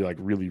completely,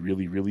 really,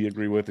 really, really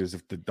agree with, is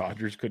if the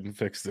Dodgers couldn't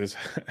fix this,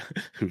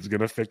 who's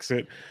going to fix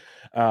it?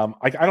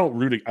 I don't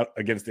root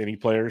against any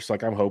players.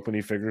 Like, I'm hoping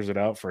he figures it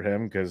out for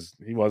him, because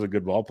he was a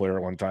good ball player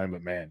at one time,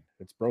 but man,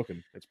 it's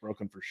broken. It's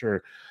broken for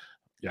sure.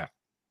 Yeah.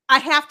 I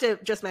have to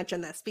just mention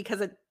this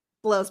because it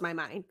blows my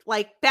mind.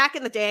 Like, back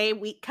in the day,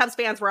 Cubs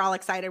fans were all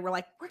excited. We're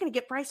like, we're going to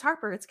get Bryce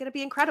Harper. It's going to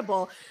be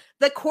incredible.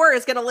 The core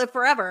is going to live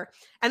forever.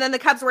 And then the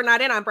Cubs were not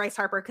in on Bryce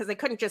Harper because they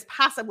couldn't just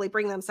possibly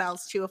bring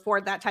themselves to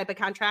afford that type of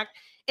contract.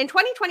 In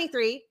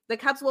 2023, the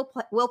Cubs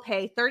will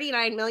pay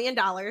 $39 million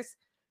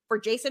for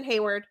Jason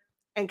Hayward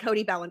and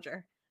Cody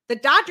Bellinger. The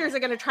Dodgers are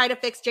going to try to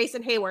fix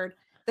Jason Hayward.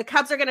 The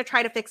Cubs are going to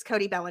try to fix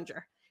Cody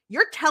Bellinger.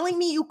 You're telling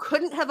me you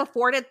couldn't have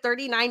afforded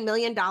 $39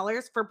 million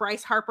for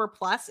Bryce Harper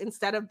plus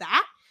instead of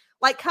that?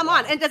 Like, come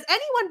on. And does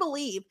anyone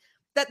believe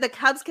that the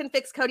Cubs can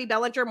fix Cody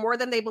Bellinger more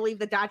than they believe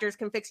the Dodgers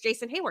can fix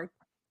Jason Hayward?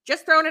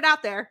 Just throwing it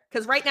out there,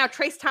 because right now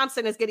Trace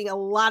Thompson is getting a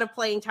lot of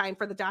playing time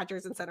for the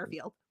Dodgers in center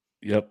field.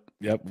 Yep.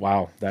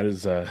 Wow, that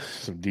is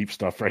some deep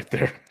stuff right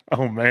there.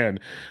 Oh,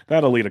 man.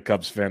 That'll lead a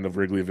Cubs fan of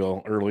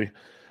Wrigleyville early.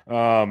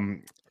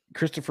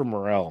 Christopher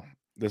Morel.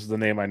 This is the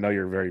name I know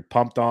you're very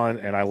pumped on,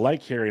 and I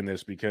like hearing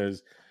this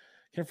because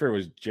I can't remember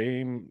if it was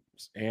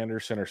James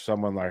Anderson or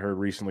someone I heard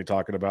recently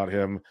talking about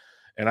him.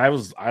 And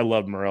I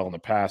loved Morel in the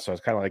past, so I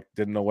was kind of like,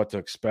 didn't know what to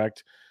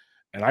expect.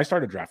 And I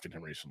started drafting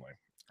him recently.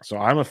 So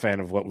I'm a fan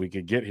of what we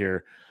could get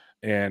here.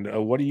 And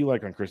what do you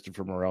like on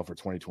Christopher Morel for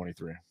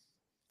 2023?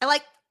 I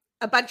like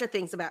a bunch of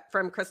things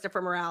from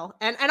Christopher Morel.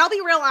 And I'll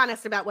be real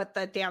honest about what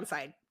the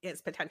downside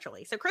is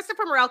potentially. So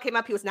Christopher Morel came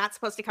up. He was not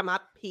supposed to come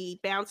up. He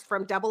bounced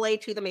from AA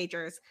to the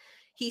majors.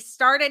 He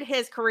started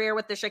his career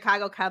with the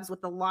Chicago Cubs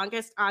with the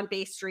longest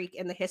on-base streak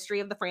in the history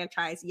of the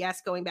franchise.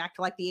 Yes, going back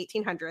to like the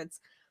 1800s.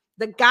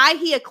 The guy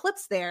he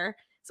eclipsed there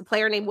is a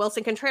player named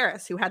Wilson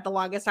Contreras, who had the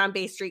longest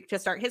on-base streak to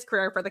start his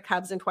career for the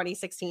Cubs in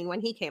 2016 when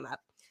he came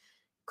up.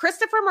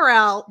 Christopher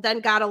Morel then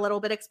got a little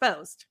bit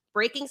exposed.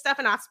 Breaking stuff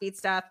and off-speed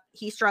stuff,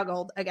 he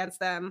struggled against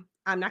them.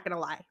 I'm not going to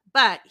lie.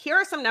 But here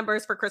are some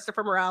numbers for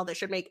Christopher Morel that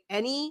should make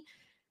any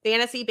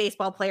fantasy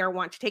baseball player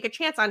want to take a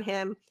chance on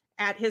him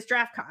at his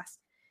draft cost.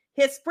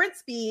 His sprint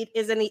speed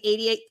is in the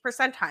 88th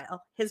percentile.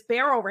 His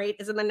barrel rate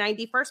is in the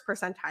 91st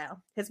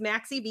percentile. His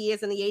max EV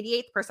is in the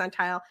 88th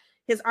percentile.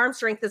 His arm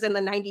strength is in the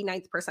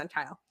 99th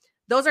percentile.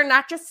 Those are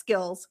not just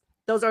skills.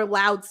 Those are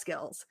loud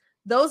skills.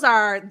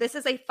 This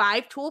is a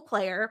 5-tool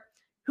player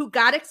who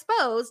got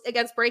exposed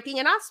against breaking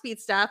and off-speed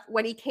stuff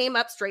when he came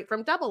up straight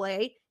from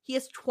AA. He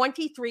is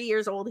 23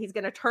 years old. He's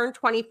going to turn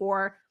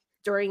 24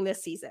 during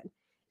this season.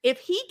 If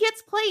he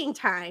gets playing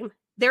time,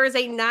 there is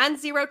a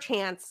non-zero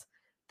chance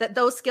that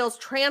those skills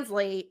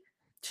translate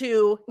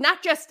to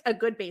not just a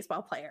good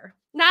baseball player,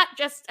 not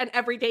just an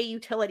everyday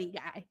utility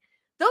guy.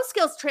 Those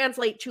skills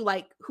translate to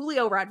like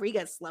Julio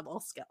Rodriguez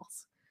level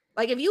skills.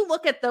 Like if you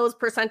look at those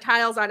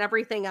percentiles on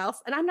everything else,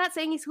 and I'm not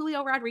saying he's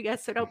Julio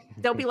Rodriguez, so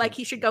don't be like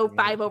he should go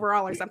 5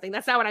 overall or something.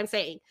 That's not what I'm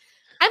saying.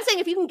 I'm saying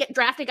if you can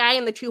draft a guy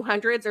in the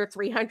 200s or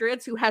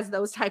 300s who has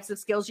those types of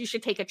skills, you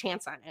should take a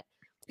chance on it.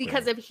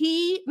 Because if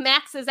he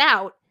maxes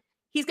out,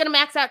 he's going to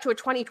max out to a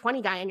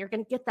 2020 guy, and you're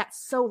going to get that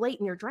so late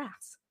in your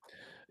drafts.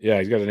 Yeah,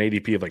 he's got an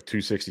ADP of like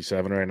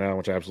 267 right now,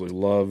 which I absolutely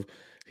love.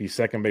 He's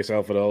second base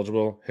outfield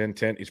eligible.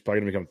 Hint, he's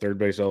probably going to become third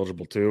base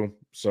eligible too.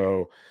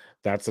 So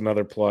that's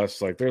another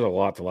plus. Like, there's a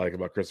lot to like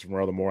about Christopher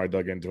Morel the more I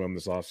dug into him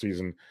this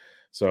offseason.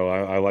 So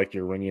I like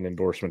your ringing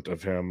endorsement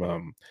of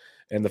him.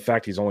 And the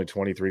fact he's only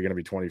 23, going to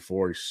be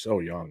 24, he's so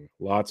young.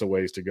 Lots of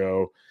ways to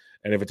go.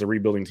 And if it's a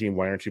rebuilding team,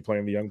 why aren't you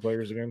playing the young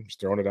players again? Just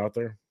throwing it out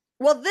there.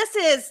 Well, this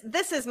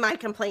is my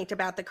complaint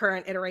about the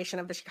current iteration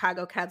of the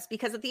Chicago Cubs,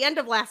 because at the end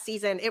of last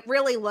season, it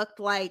really looked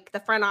like the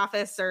front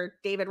office or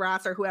David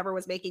Ross or whoever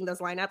was making those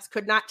lineups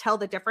could not tell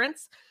the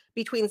difference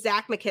between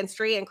Zach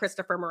McKinstry and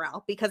Christopher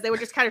Morel, because they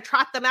would just kind of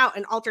trot them out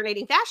in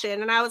alternating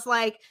fashion. And I was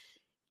like,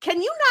 can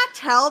you not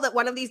tell that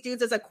one of these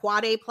dudes is a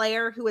quad A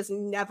player who is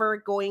never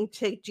going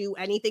to do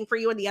anything for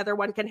you, and the other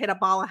one can hit a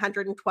ball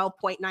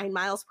 112.9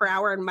 miles per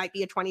hour and might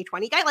be a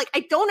 2020 guy? Like,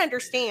 I don't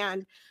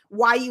understand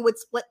why you would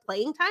split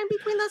playing time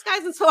between those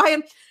guys. And so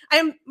I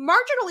am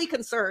marginally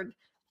concerned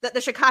that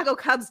the Chicago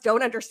Cubs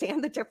don't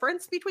understand the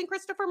difference between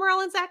Christopher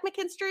Morel and Zach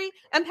McKinstry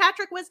and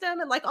Patrick Wisdom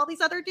and like all these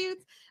other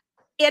dudes.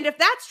 And if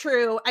that's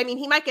true, I mean,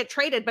 he might get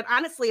traded, but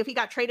honestly, if he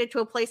got traded to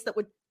a place that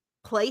would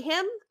play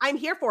him, I'm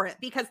here for it,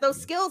 because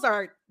those skills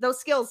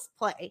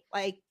play.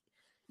 Like,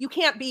 you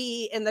can't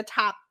be in the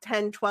top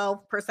 10,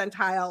 12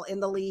 percentile in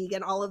the league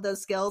and all of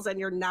those skills, and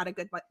you're not a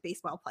good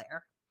baseball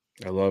player.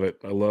 I love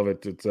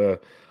it. It's a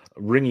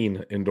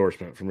ringing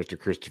endorsement for Mr.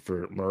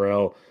 Christopher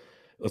Morel.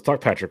 Let's talk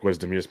Patrick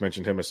Wisdom. You just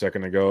mentioned him a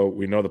second ago.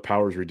 We know the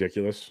power is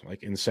ridiculous,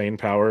 like insane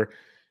power.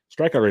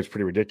 Strikeout rate's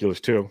pretty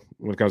ridiculous too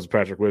when it comes to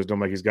Patrick Wisdom.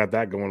 Like, he's got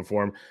that going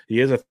for him. He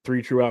is a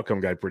 3 true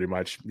outcome guy pretty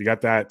much. You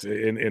got that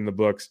in the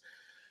books.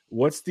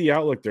 What's the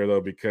outlook there,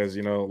 though? Because,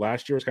 you know,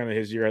 last year was kind of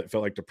his year. It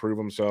felt like to prove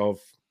himself.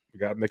 We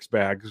got mixed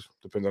bags.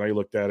 Depends on how you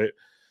looked at it.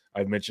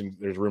 I've mentioned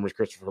there's rumors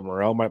Christopher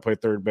Morel might play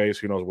third base.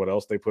 Who knows what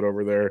else they put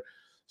over there.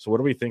 So what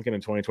are we thinking in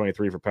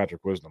 2023 for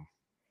Patrick Wisdom?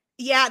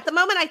 Yeah, at the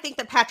moment, I think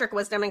that Patrick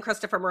Wisdom and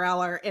Christopher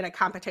Morel are in a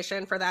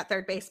competition for that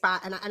third base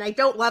spot. And I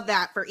don't love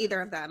that for either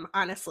of them,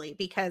 honestly,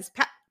 because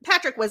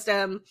Patrick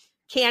Wisdom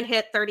can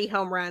hit 30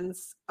 home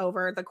runs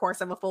over the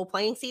course of a full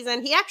playing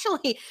season. He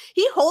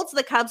holds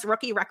the Cubs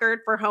rookie record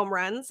for home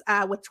runs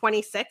with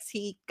 26.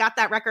 He got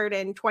that record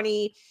in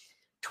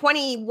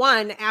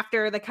 2021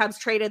 after the Cubs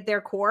traded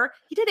their core.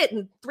 He did it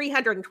in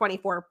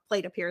 324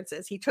 plate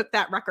appearances. He took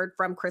that record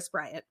from Chris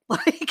Bryant.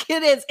 Like,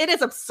 it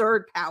is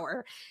absurd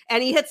power,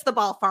 and he hits the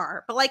ball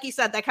far. But like you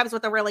said, that comes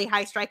with a really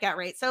high strikeout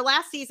rate. So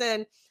last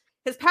season,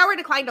 his power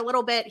declined a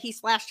little bit. He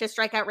slashed his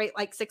strikeout rate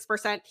like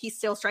 6%. He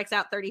still strikes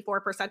out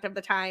 34% of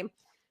the time.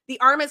 The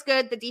arm is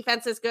good. The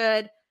defense is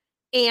good.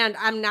 And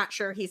I'm not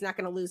sure he's not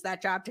going to lose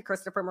that job to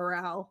Christopher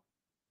Morel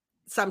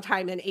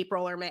sometime in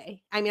April or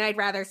May. I mean, I'd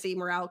rather see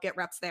Morel get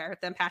reps there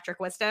than Patrick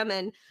Wisdom.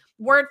 And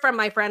word from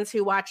my friends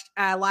who watched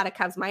a lot of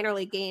Cubs minor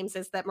league games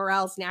is that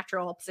Morel's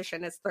natural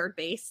position is third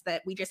base,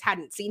 that we just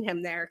hadn't seen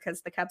him there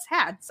because the Cubs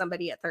had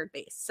somebody at third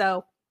base.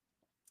 So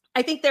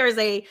I think there is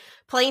a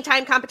playing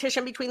time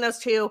competition between those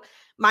two.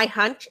 My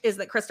hunch is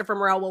that Christopher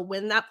Morel will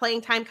win that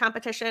playing time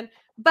competition,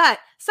 but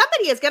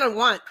somebody is going to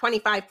want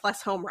 25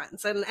 plus home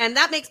runs. And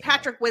that makes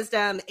Patrick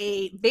Wisdom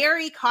a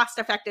very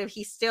cost-effective,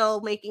 he's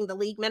still making the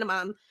league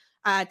minimum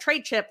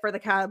trade chip for the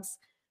Cubs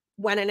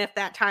when and if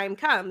that time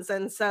comes.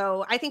 And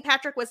so I think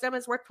Patrick Wisdom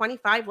is worth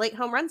 25 late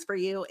home runs for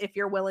you if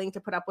you're willing to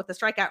put up with the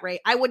strikeout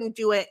rate. I wouldn't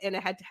do it in a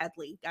head-to-head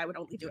league. I would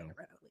only do it in a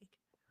roto league.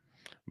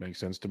 Makes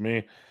sense to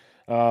me.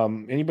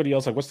 Anybody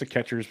else? Like, what's the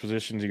catcher's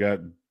positions? You got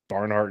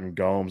Barnhart and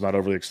Gomes. Not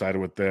overly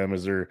excited with them.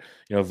 Is there,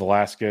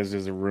 Velasquez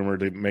is a rumor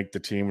to make the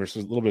team. There's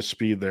a little bit of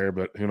speed there,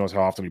 but who knows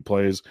how often he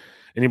plays.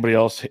 Anybody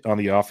else on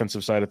the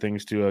offensive side of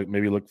things to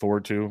maybe look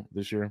forward to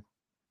this year?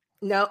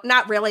 No,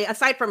 not really.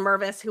 Aside from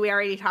Mervis, who we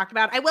already talked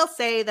about, I will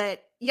say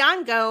that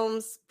Yan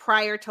Gomes,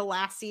 prior to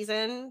last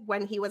season,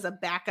 when he was a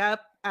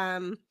backup,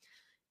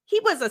 he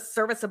was a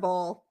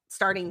serviceable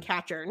starting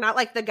catcher. Not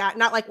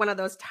like one of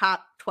those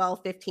top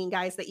 12, 15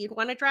 guys that you'd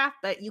want to draft,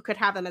 but you could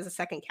have him as a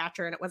second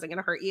catcher and it wasn't going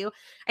to hurt you.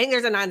 I think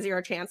there's a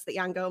non-zero chance that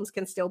Yan Gomes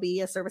can still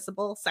be a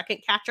serviceable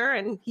second catcher,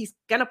 and he's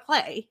going to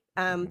play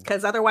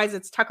because otherwise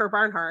it's Tucker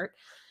Barnhart,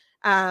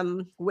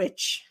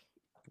 which,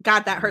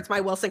 God, that hurts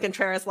my Wilson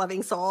Contreras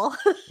loving soul.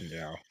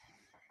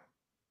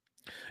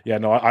 Yeah,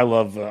 no, I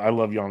love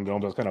Yan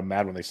Gomes. I was kind of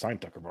mad when they signed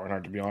Tucker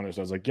Barnhart, to be honest.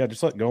 I was like, yeah,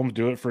 just let Gomes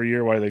do it for a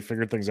year while they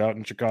figure things out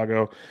in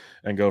Chicago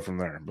and go from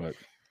there. But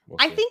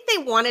I think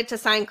they wanted to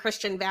sign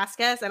Christian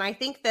Vasquez, and I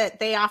think that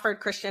they offered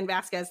Christian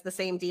Vasquez the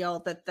same deal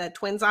that the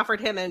Twins offered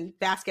him, and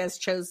Vasquez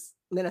chose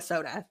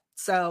Minnesota.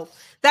 So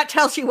that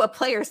tells you what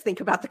players think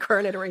about the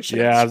current iteration.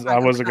 Yeah, I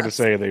wasn't going to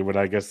say they would.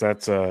 I guess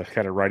that's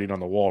kind of writing on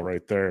the wall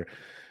right there.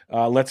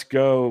 Let's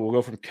go. We'll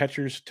go from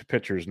catchers to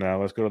pitchers now.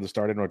 Let's go to the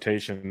starting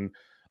rotation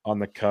on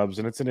the Cubs,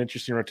 and it's an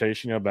interesting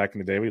rotation. You know, back in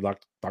the day, we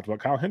talked about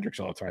Kyle Hendricks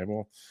all the time.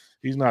 Well,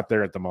 he's not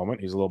there at the moment.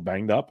 He's a little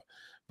banged up.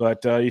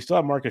 But you still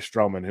have Marcus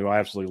Stroman, who I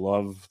absolutely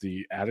love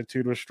the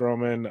attitude with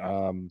Stroman.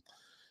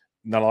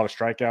 Not a lot of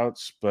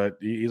strikeouts, but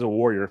he's a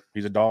warrior.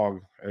 He's a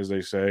dog, as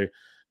they say.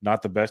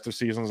 Not the best of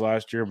seasons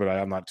last year, but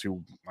I'm not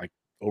too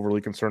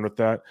overly concerned with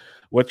that.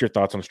 What's your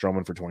thoughts on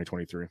Stroman for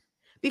 2023?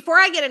 Before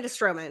I get into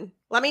Stroman,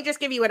 let me just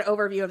give you an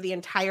overview of the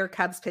entire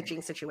Cubs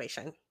pitching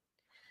situation.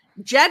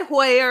 Jed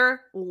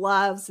Hoyer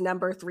loves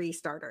number 3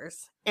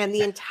 starters, and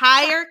the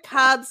entire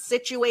Cubs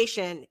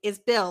situation is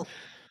built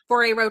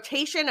for a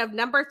rotation of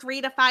number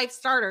 3 to 5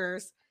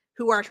 starters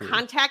who are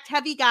contact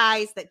heavy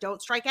guys that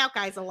don't strike out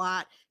guys a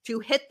lot to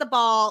hit the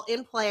ball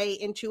in play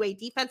into a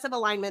defensive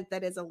alignment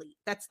that is elite.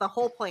 That's the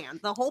whole plan.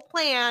 The whole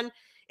plan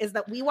is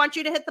that we want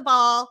you to hit the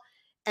ball,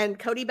 and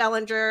Cody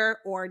Bellinger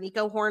or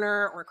Nico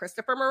Horner or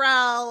Christopher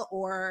Morel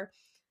or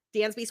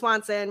Dansby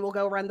Swanson will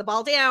go run the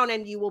ball down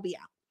and you will be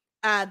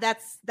out.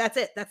 That's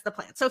it. That's the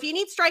plan. So if you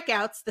need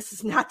strikeouts, this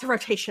is not the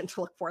rotation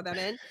to look for them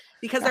in,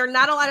 because there are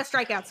not a lot of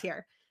strikeouts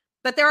here.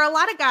 But there are a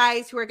lot of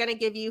guys who are going to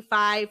give you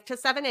 5 to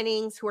 7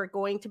 innings, who are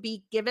going to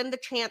be given the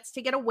chance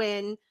to get a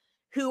win,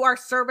 who are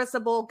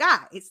serviceable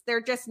guys.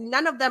 They're just,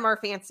 none of them are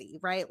fancy,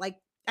 right? Like,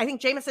 I think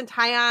Jameson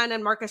Taillon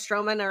and Marcus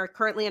Stroman are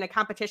currently in a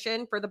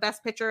competition for the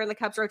best pitcher in the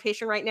Cubs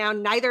rotation right now.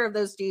 Neither of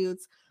those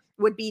dudes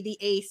would be the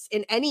ace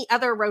in any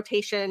other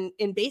rotation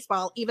in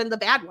baseball, even the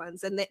bad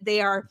ones. And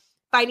they are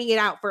fighting it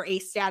out for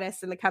ace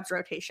status in the Cubs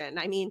rotation.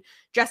 I mean,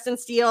 Justin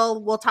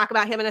Steele, we'll talk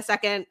about him in a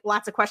second.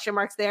 Lots of question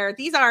marks there.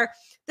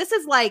 This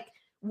is like,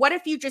 what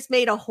if you just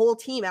made a whole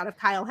team out of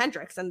Kyle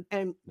Hendricks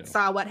and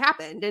saw what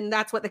happened? And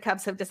that's what the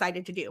Cubs have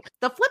decided to do.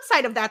 The flip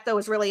side of that, though,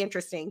 is really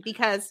interesting,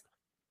 because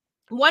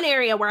one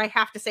area where I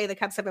have to say the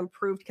Cubs have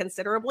improved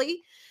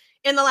considerably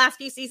in the last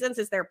few seasons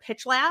is their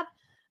pitch lab.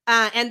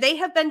 And they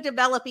have been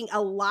developing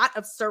a lot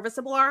of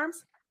serviceable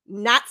arms,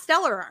 not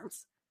stellar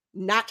arms,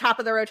 not top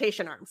of the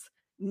rotation arms,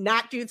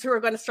 not dudes who are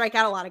going to strike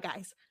out a lot of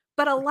guys,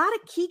 but a lot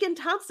of Keegan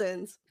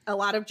Thompsons, a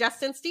lot of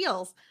Justin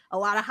Steeles, a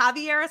lot of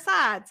Javier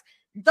Assads.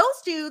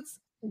 Those dudes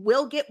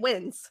will get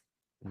wins.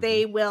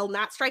 They will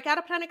not strike out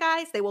a ton of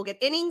guys. They will get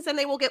innings and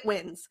they will get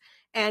wins.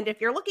 And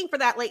if you're looking for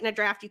that late in a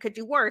draft, you could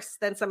do worse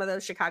than some of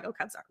those Chicago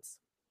Cubs arms.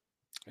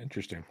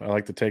 Interesting. I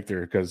like the take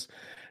there, because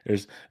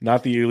there's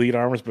not the elite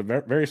armors, but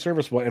very, very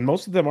serviceable. And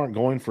most of them aren't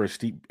going for a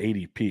steep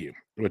ADP,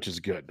 which is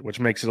good, which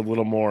makes it a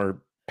little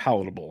more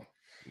palatable,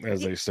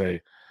 as they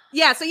say.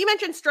 Yeah, so you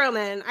mentioned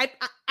Stroman.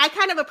 I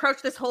kind of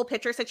approach this whole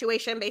pitcher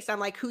situation based on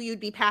like who you'd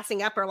be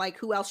passing up or like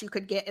who else you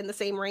could get in the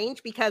same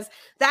range, because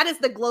that is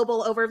the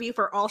global overview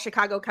for all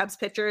Chicago Cubs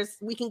pitchers.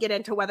 We can get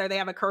into whether they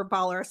have a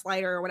curveball or a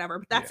slider or whatever,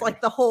 but that's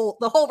like the whole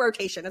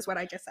rotation is what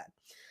I just said.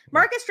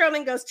 Marcus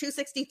Stroman goes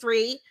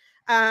 263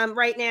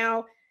 right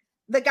now.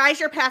 The guys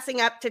you're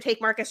passing up to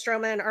take Marcus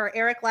Stroman are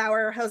Eric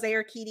Lauer, Jose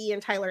Urquidy,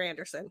 and Tyler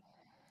Anderson.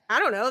 I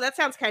don't know. That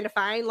sounds kind of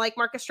fine. Like,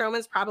 Marcus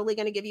Stroman's probably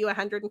going to give you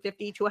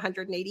 150 to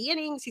 180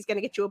 innings. He's going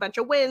to get you a bunch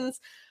of wins.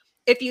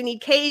 If you need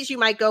Ks, you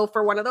might go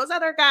for one of those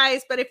other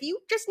guys. But if you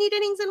just need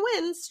innings and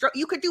wins,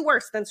 you could do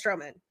worse than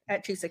Stroman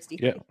at 263.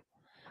 Yeah.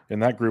 In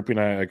that grouping,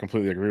 I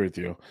completely agree with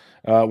you.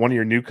 One of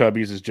your new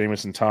Cubbies is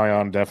Jameson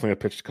Taillon, definitely a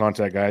pitch to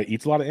contact guy.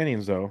 Eats a lot of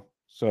innings, though.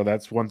 So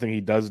that's one thing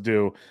he does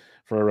do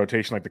for a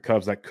rotation like the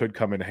Cubs that could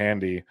come in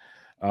handy.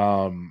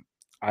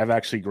 I've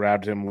actually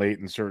grabbed him late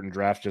in certain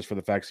drafts just for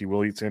the fact he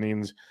will eat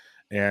innings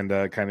and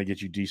kind of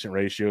get you decent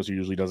ratios. He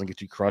usually doesn't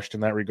get you crushed in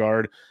that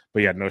regard,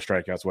 but he had no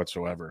strikeouts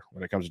whatsoever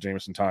when it comes to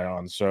Jameson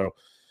Taillon. So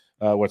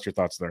what's your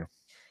thoughts there?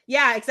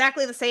 Yeah,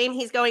 exactly the same.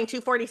 He's going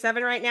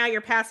 247 right now.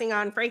 You're passing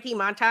on Frankie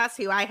Montas,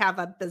 who I have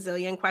a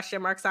bazillion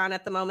question marks on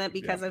at the moment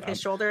because of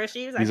his shoulder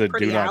issues. He's a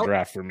do not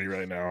draft for me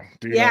right now.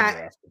 Do not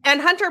draft. And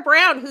Hunter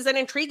Brown, who's an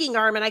intriguing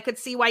arm, and I could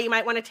see why you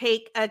might want to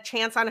take a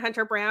chance on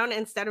Hunter Brown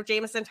instead of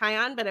Jameson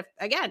Taillon. But if,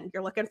 again,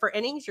 you're looking for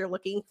innings, you're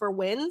looking for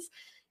wins,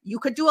 you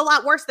could do a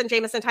lot worse than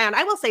Jameson Taillon.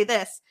 I will say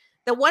this.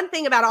 The one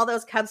thing about all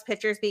those Cubs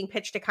pitchers being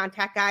pitched to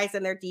contact guys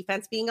and their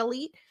defense being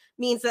elite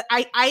means that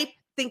I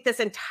think this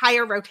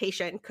entire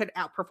rotation could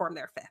outperform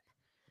their FIP.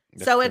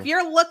 That's so true. If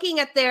you're looking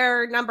at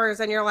their numbers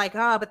and you're like,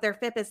 oh, but their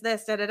FIP is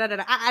this,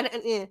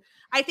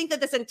 I think that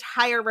this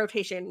entire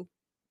rotation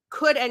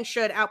could and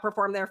should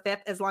outperform their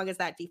FIP as long as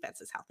that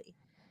defense is healthy.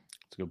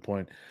 That's a good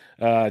point.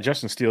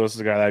 Justin Steele, this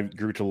is a guy I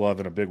grew to love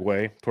in a big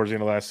way towards the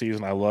end of last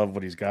season. I love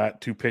what he's got.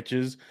 2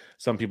 pitches.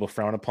 Some people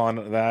frown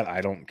upon that.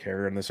 I don't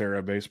care in this era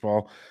of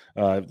baseball.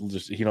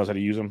 He knows how to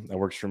use them. That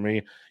works for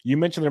me. You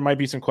mentioned there might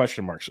be some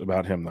question marks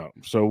about him, though.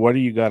 So what do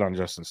you got on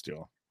Justin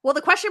Steele? Well,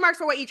 the question marks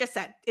for what you just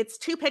said. It's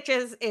 2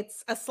 pitches,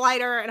 it's a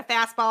slider and a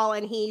fastball,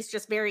 and he's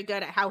just very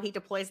good at how he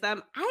deploys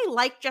them. I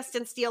like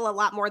Justin Steele a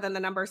lot more than the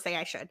numbers say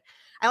I should.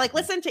 I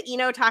listen to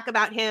Eno talk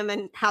about him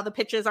and how the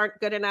pitches aren't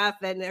good enough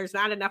and there's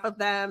not enough of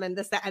them and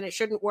this, that, and it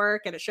shouldn't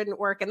work and it shouldn't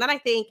work. And then I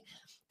think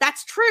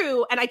that's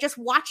true. And I just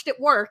watched it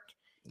work.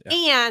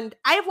 Yeah. And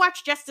I have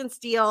watched Justin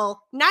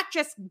Steele not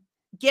just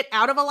get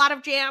out of a lot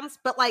of jams,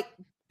 but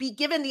be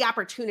given the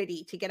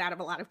opportunity to get out of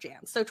a lot of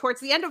jams. So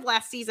towards the end of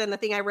last season, the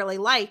thing I really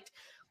liked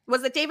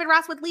was that David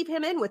Ross would leave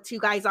him in with 2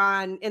 guys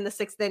on in the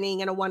 6th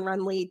inning and a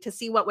 1-run lead to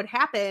see what would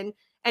happen.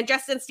 And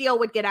Justin Steele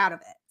would get out of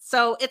it.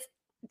 So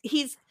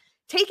he's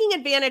taking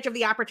advantage of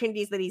the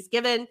opportunities that he's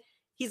given.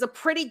 He's a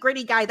pretty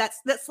gritty guy. That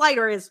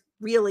slider is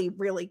really,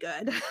 really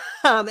good.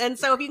 And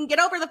so if you can get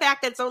over the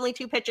fact that it's only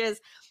 2 pitches,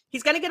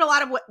 he's going to get a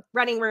lot of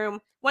running room.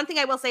 One thing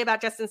I will say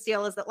about Justin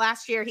Steele is that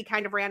last year he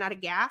kind of ran out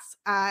of gas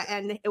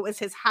and it was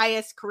his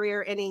highest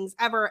career innings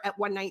ever at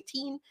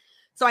 119.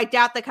 So I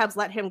doubt the Cubs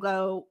let him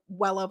go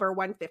well over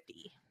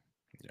 150.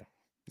 Yeah,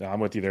 no, I'm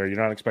with you there. You're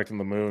not expecting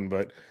the moon,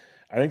 but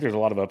I think there's a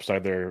lot of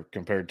upside there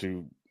compared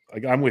to,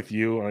 I'm with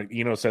you.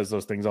 Eno says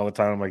those things all the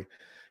time. I'm like,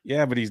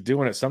 yeah, but he's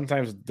doing it.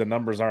 Sometimes the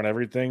numbers aren't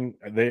everything.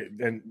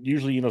 And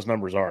usually Eno's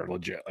numbers are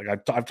legit.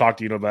 I've talked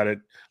to Eno about it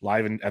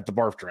live at the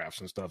barf drafts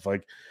and stuff.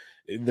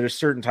 There's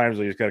certain times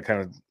where you just got to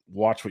kind of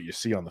watch what you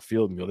see on the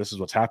field and go, this is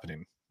what's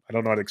happening. I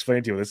don't know how to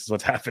explain to you. This is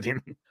what's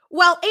happening.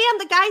 Well, and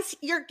the guys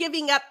you're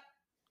giving up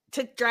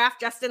to draft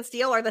Justin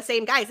Steele are the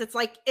same guys. It's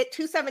like at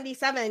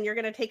 277, you're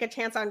going to take a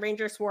chance on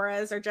Ranger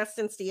Suarez or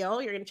Justin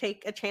Steele. You're going to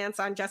take a chance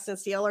on Justin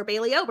Steele or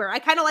Bailey Ober. I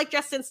kind of like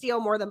Justin Steele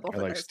more than both of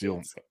those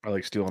teams. I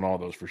like Steele in all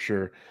those for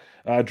sure.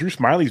 Drew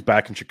Smiley's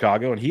back in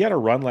Chicago, and he had a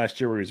run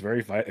last year where he was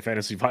very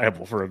fantasy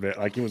viable for a bit.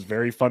 It was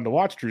very fun to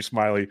watch Drew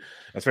Smiley,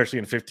 especially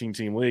in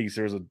 15-team leagues.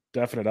 There's a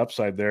definite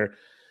upside there.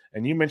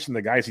 And you mentioned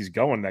the guys he's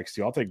going next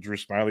to. I'll take Drew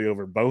Smiley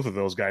over both of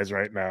those guys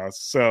right now.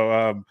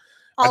 So,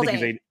 I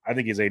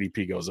think his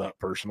ADP goes up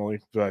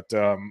personally, but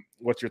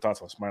what's your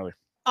thoughts on Smiley?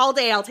 All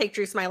day, I'll take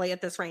Drew Smiley at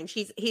this range.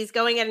 He's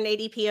going at an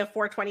ADP of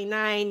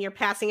 429. You're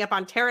passing up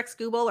on Tarek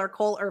Skubal or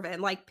Cole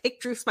Irvin. Pick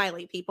Drew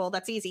Smiley, people.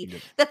 That's easy. Yeah.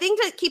 The thing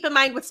to keep in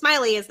mind with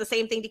Smiley is the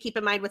same thing to keep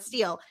in mind with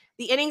Steele.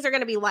 The innings are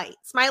going to be light.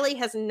 Smiley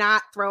has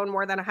not thrown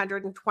more than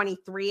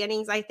 123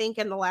 innings, I think,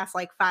 in the last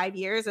 5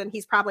 years, and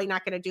he's probably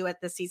not going to do it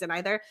this season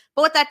either.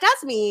 But what that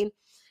does mean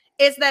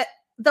is that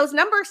those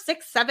number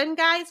 6, 7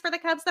 guys for the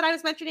Cubs that I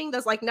was mentioning,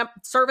 those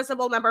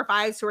serviceable number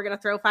 5s who are going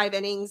to throw 5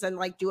 innings and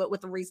do it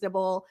with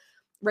reasonable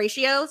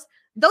ratios,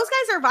 those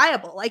guys are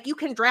viable. You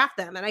can draft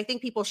them, and I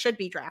think people should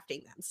be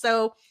drafting them.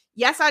 So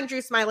yes, on Drew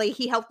Smiley,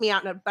 he helped me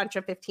out in a bunch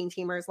of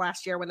 15-teamers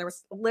last year when there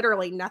was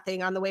literally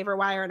nothing on the waiver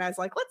wire, and I was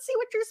like, let's see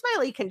what Drew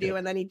Smiley can do. Yeah.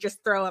 And then he'd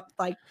just throw up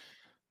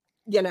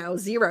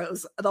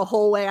zeros the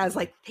whole way. I was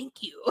like,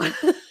 thank you.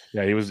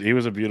 Yeah, he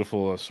was a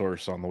beautiful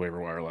source on the waiver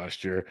wire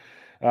last year.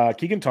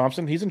 Keegan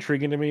Thompson, he's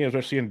intriguing to me,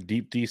 especially in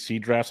deep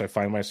DC drafts. I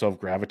find myself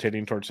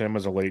gravitating towards him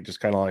as a late, just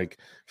kind of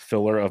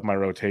filler of my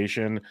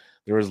rotation.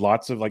 There was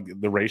lots of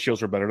the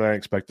ratios were better than I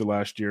expected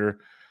last year.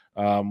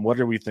 What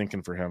are we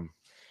thinking for him?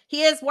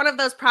 He is one of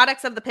those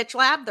products of the pitch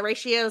lab. The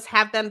ratios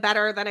have been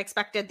better than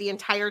expected the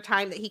entire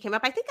time that he came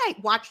up. I think I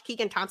watched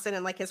Keegan Thompson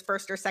in his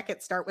first or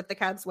second start with the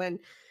Cubs when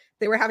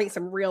they were having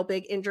some real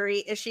big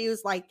injury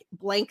issues,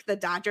 blank the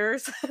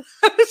Dodgers.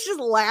 I was just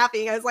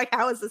laughing. I was like,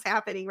 how is this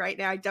happening right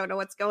now? I don't know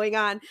what's going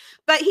on.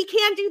 But he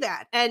can do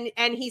that, and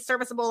he's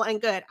serviceable and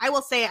good. I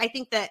will say, I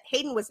think that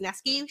Hayden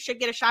Wesneski should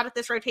get a shot at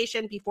this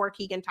rotation before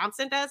Keegan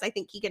Thompson does. I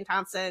think Keegan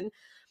Thompson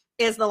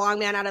is the long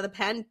man out of the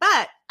pen,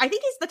 but I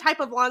think he's the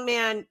type of long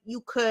man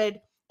you could,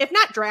 if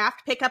not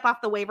draft, pick up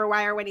off the waiver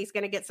wire when he's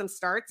going to get some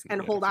starts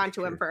and hold on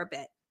to him for a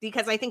bit.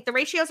 Because I think the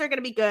ratios are going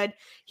to be good.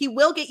 He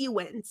will get you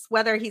wins,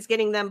 whether he's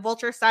getting them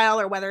vulture style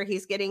or whether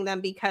he's getting them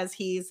because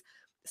he's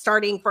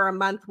starting for a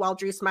month while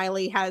Drew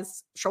Smiley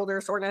has shoulder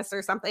soreness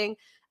or something.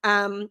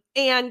 And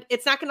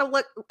it's not going to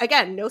look,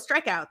 again, no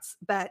strikeouts,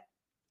 but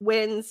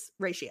wins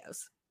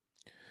ratios.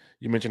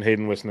 You mentioned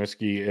Hayden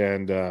Wesneski,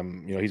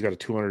 and he's got a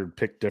 200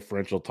 pick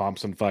differential.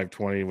 Thompson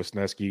 520,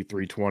 Wesneski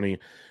 320.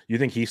 You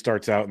think he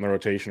starts out in the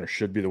rotation, or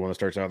should be the one that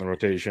starts out in the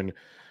rotation?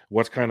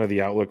 What's kind of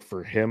the outlook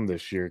for him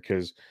this year?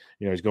 Because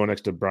he's going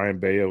next to Brian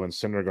Bayo and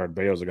Syndergaard.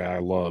 Bayo's a guy I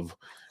love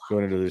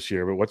going into this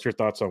year. But what's your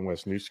thoughts on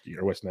Wesneski?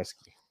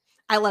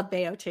 I love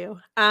Bayo too.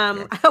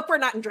 I hope we're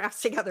not in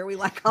drafts together. We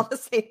like all the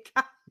same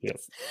guys.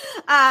 Yes.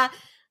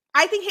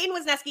 I think Hayden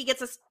Wesneski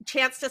gets a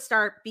chance to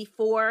start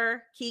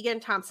before Keegan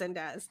Thompson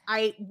does.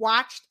 I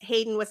watched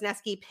Hayden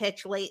Wesneski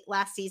pitch late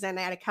last season.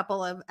 I had a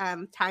couple of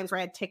times where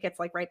I had tickets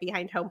right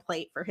behind home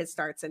plate for his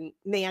starts, and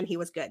man, he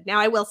was good. Now,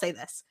 I will say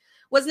this.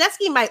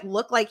 Wesneski might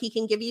look like he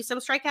can give you some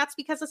strikeouts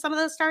because of some of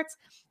those starts.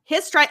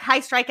 His high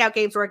strikeout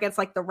games were against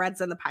the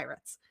Reds and the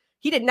Pirates.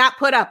 He did not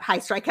put up high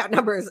strikeout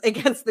numbers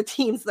against the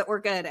teams that were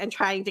good and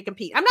trying to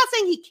compete. I'm not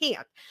saying he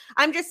can't.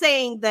 I'm just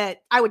saying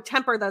that I would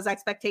temper those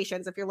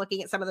expectations if you're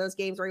looking at some of those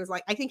games where he was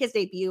I think his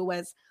debut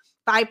was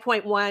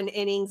 5.1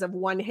 innings of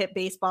one hit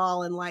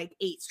baseball and like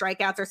 8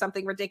 strikeouts or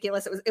something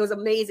ridiculous. It was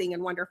amazing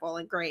and wonderful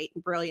and great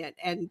and brilliant.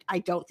 And I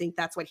don't think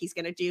that's what he's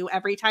going to do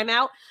every time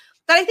out.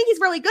 But I think he's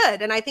really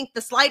good. And I think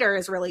the slider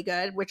is really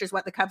good, which is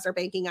what the Cubs are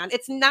banking on.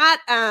 It's not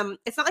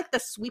like the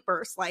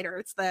sweeper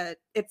slider.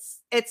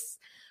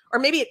 Or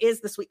maybe it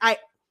is the sweep.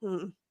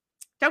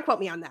 Don't quote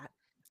me on that.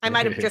 I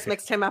might have just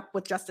mixed him up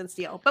with Justin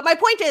Steele. But my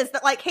point is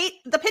that like, hey,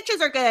 the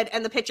pitches are good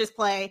and the pitches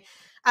play.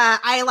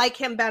 I like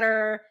him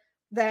better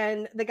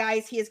than the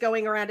guys he is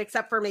going around,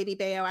 except for maybe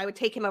Bayo. I would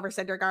take him over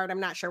Syndergaard. I'm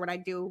not sure what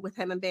I'd do with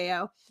him and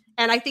Bayo.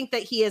 And I think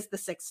that he is the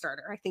 6th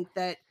starter. I think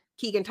that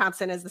Keegan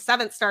Thompson is the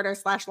 7th starter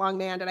 / long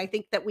man. And I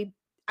think that we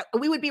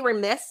would be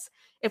remiss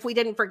if we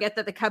didn't forget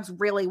that the Cubs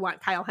really want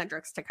Kyle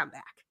Hendricks to come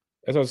back.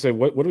 As I was saying,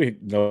 what do we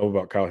know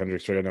about Kyle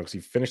Hendricks right now? Because he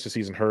finished the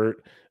season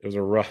hurt. It was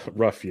a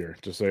rough year,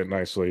 to say it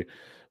nicely.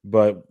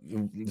 But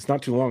it's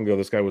not too long ago,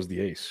 this guy was the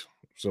ace.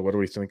 So what are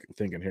we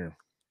thinking here?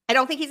 I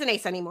don't think he's an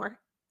ace anymore.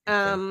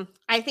 Okay.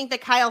 I think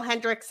that Kyle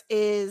Hendricks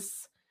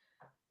is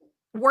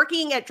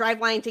working at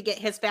Driveline to get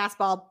his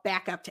fastball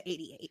back up to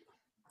 88.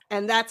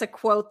 And that's a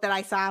quote that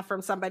I saw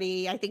from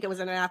somebody. I think it was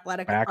in an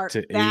Athletic.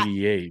 To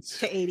 88.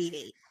 To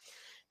 88.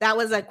 That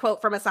was a quote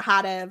from a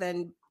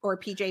Sahadev or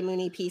PJ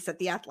Mooney piece at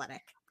The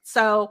Athletic.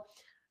 So,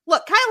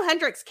 look, Kyle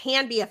Hendricks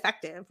can be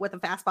effective with a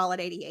fastball at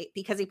 88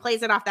 because he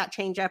plays it off that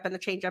changeup, and the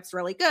changeup's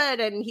really good,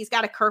 and he's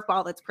got a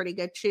curveball that's pretty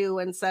good too.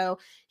 And so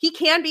he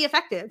can be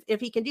effective if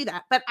he can do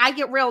that. But I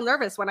get real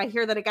nervous when I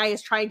hear that a guy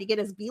is trying to get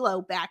his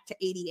velo back to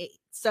 88.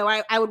 So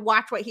I would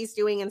watch what he's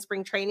doing in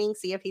spring training,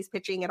 see if he's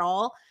pitching at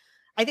all.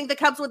 I think the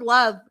Cubs would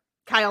love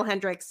Kyle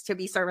Hendricks to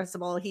be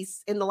serviceable.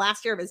 He's in the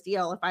last year of his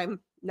deal, if I'm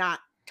not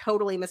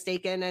totally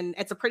mistaken, and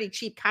it's a pretty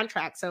cheap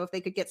contract. So if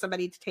they could get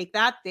somebody to take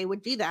that, they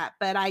would do that.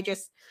 But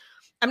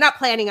I'm not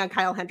planning on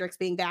Kyle Hendricks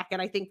being back.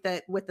 And I think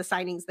that with the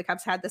signings the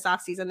Cubs had this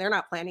offseason, they're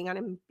not planning on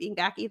him being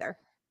back either.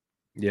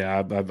 Yeah,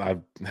 I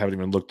haven't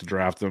even looked to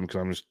draft him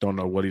because I just don't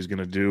know what he's going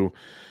to do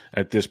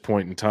at this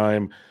point in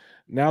time.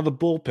 Now the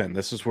bullpen,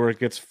 this is where it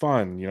gets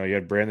fun. You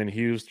had Brandon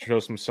Hughes show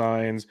some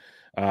signs.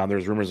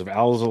 There's rumors of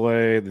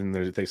Alzolay.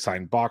 Then they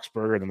signed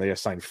Boxberger. Then they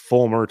signed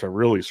Fulmer to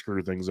really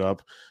screw things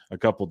up a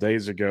couple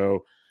days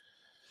ago.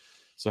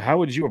 So how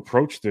would you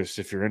approach this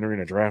if you're entering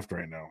a draft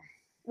right now?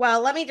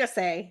 Well, let me just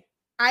say,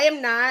 I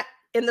am not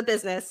in the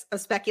business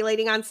of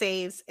speculating on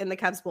saves in the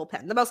Cubs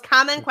bullpen. The most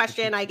common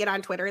question I get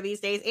on Twitter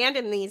these days and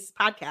in these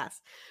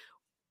podcasts,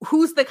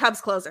 who's the Cubs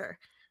closer?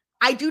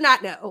 I do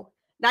not know.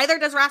 Neither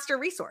does Roster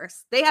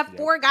Resource. They have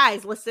 4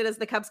 guys listed as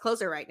the Cubs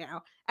closer right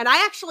now. And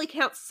I actually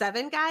count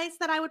 7 guys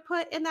that I would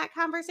put in that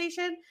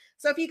conversation.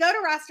 So if you go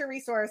to Roster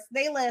Resource,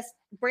 they list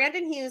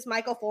Brandon Hughes,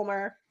 Michael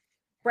Fulmer,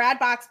 Brad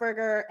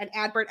Boxberger, and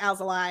Adbert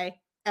Alzolay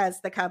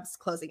as the Cubs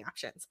closing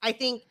options. I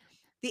think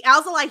the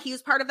Alzolay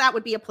Hughes part of that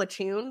would be a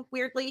platoon,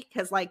 weirdly,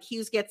 because like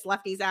Hughes gets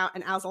lefties out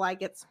and Alzolay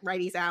gets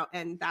righties out,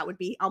 and that would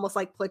be almost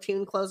like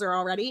platoon closer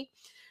already.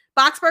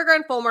 Boxberger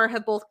and Fulmer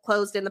have both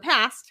closed in the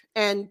past,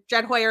 and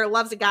Jed Hoyer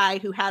loves a guy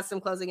who has some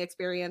closing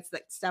experience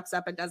that steps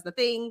up and does the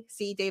thing.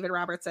 See David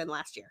Robertson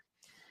last year.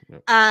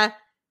 Yep.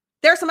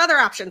 There are some other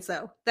options,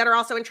 though, that are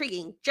also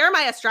intriguing.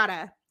 Jeremiah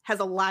Estrada has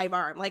a live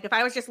arm. Like if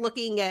I was just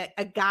looking at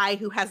a guy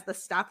who has the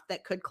stuff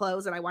that could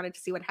close and I wanted to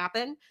see what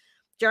happened,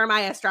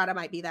 Jeremiah Estrada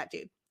might be that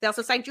dude. They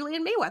also signed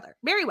Julian Merriweather.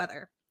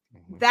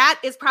 Mm-hmm. That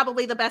is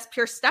probably the best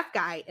pure stuff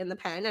guy in the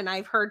pen. And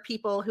I've heard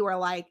people who are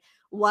like,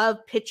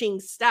 love pitching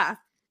stuff,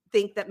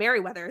 think that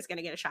Merriweather is going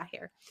to get a shot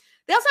here.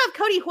 They also have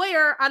Cody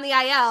Hoyer on the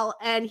IL,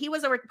 and he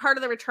was a part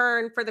of the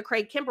return for the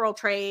Craig Kimbrell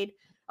trade,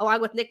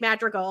 along with Nick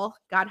Madrigal,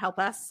 God help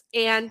us.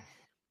 And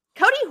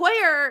Cody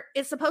Hoyer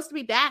is supposed to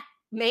be back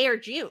May or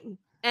June,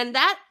 and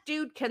that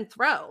dude can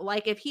throw.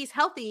 Like if he's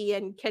healthy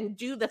and can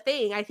do the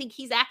thing, I think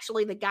he's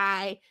actually the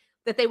guy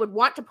that they would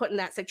want to put in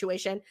that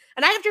situation.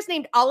 And I have just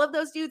named all of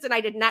those dudes, and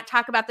I did not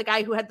talk about the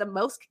guy who had the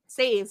most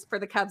saves for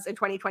the Cubs in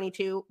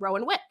 2022,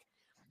 Rowan Wick.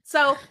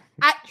 So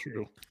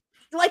True.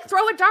 Like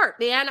throw a dart,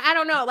 man. I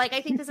don't know. Like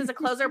I think this is a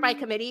closer by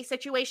committee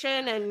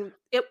situation, and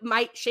it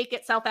might shake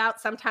itself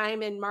out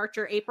sometime in March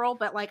or April.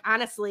 But like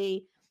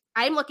honestly,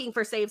 I'm looking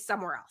for saves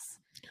somewhere else.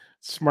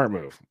 Smart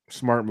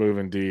move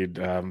indeed.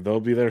 They'll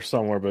be there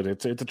somewhere, but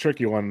it's a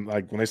tricky one.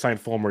 Like when they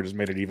signed Fulmer, just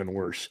made it even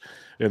worse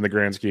in the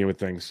grand scheme of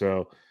things.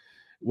 So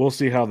we'll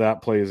see how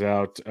that plays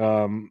out.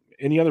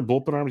 Any other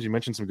bullpen arms? You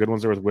mentioned some good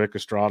ones there with Wick,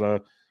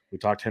 Estrada. We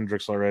talked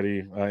Hendricks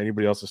already.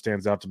 Anybody else that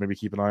stands out to maybe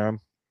keep an eye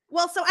on?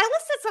 Well, so I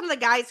listed some of the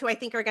guys who I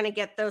think are going to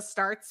get those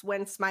starts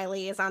when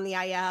Smiley is on the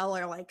IL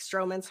or like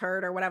Stroman's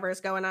hurt or whatever is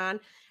going on.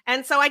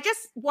 And so I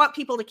just want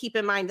people to keep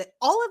in mind that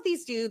all of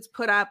these dudes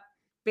put up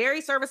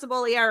very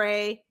serviceable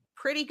ERA,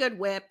 pretty good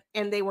whip,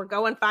 and they were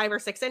going 5 or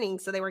 6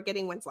 innings, so they were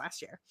getting wins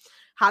last year.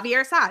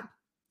 Javier Assad,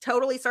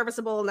 totally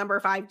serviceable number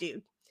 5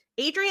 dude.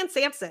 Adrian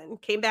Sampson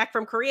came back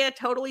from Korea,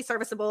 totally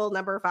serviceable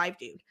number 5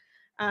 dude.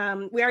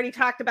 We already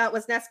talked about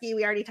Wisniewski.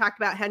 We already talked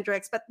about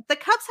Hendricks, but the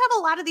Cubs have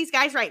a lot of these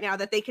guys right now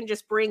that they can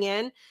just bring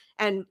in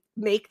and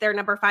make their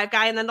number 5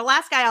 guy. And then the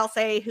last guy I'll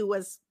say who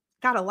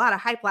got a lot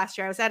of hype last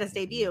year, I was at his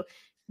debut,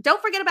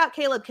 don't forget about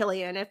Caleb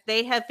Killian. If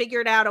they have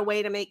figured out a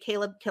way to make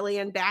Caleb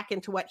Killian back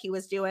into what he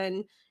was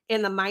doing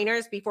in the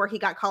minors before he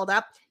got called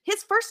up,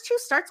 his first 2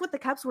 starts with the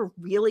Cubs were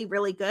really,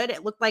 really good.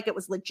 It looked like it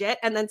was legit.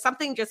 And then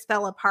something just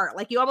fell apart.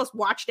 Like you almost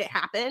watched it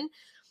happen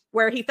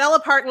where he fell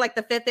apart in like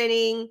the 5th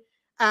inning.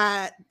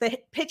 The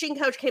pitching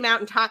coach came out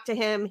and talked to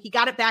him. He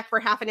got it back for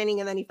half an inning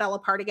and then he fell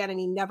apart again and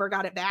he never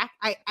got it back.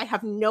 I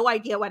have no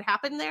idea what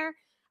happened there.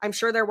 I'm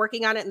sure they're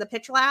working on it in the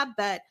pitch lab,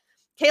 but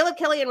Caleb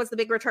Killian was the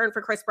big return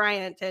for Chris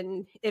Bryant.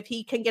 And if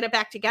he can get it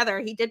back together,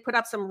 he did put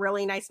up some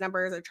really nice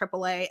numbers at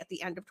AAA at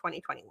the end of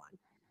 2021.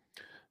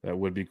 That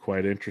would be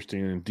quite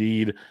interesting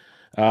indeed.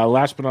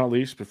 Last but not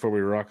least, before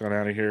we rock on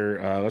out of here,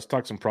 let's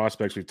talk some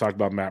prospects. We've talked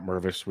about Matt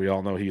Mervis. We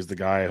all know he's the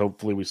guy.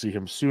 Hopefully we see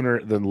him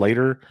sooner than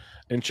later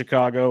in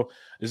Chicago.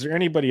 Is there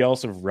anybody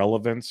else of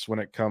relevance when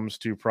it comes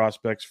to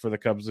prospects for the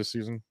Cubs this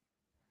season?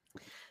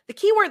 The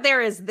key word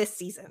there is this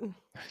season.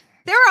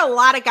 There are a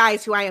lot of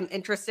guys who I am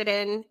interested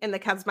in the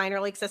Cubs minor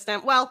league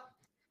system. Well,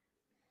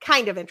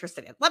 kind of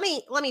interested in. Let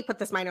me put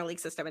this minor league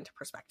system into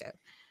perspective.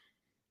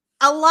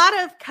 A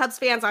lot of Cubs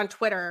fans on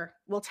Twitter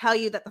will tell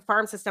you that the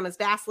farm system is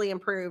vastly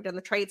improved and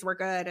the trades were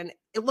good. And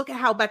look at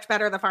how much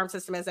better the farm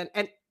system is.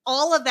 And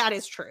all of that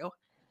is true.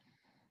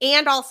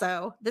 And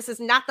also, this is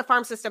not the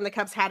farm system the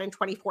Cubs had in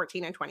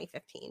 2014 and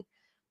 2015.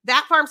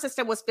 That farm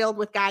system was filled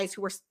with guys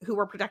who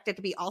were projected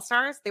to be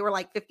all-stars. They were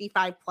like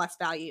 55 plus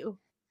value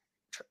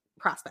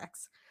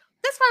prospects.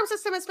 This farm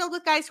system is filled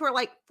with guys who are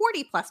like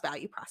 40 plus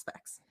value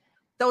prospects.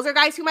 Those are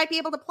guys who might be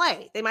able to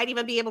play. They might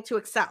even be able to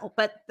excel,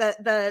 but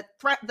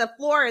the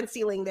floor and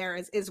ceiling there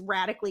is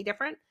radically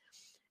different.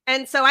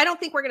 And so I don't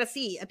think we're going to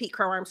see a Pete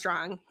Crow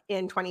Armstrong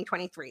in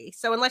 2023.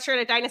 So unless you're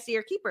in a dynasty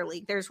or keeper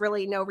league, there's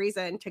really no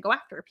reason to go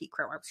after a Pete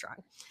Crow Armstrong.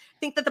 I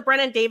think that the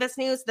Brennan Davis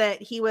news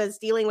that he was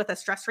dealing with a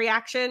stress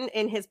reaction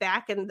in his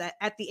back and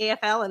at the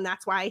AFL, and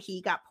that's why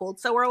he got pulled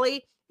so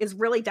early, is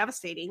really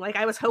devastating. Like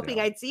I was hoping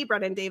I'd see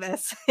Brennan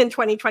Davis in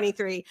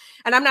 2023,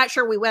 and I'm not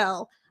sure we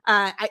will.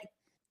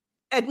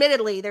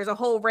 Admittedly, there's a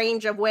whole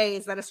range of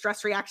ways that a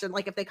stress reaction,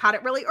 like if they caught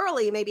it really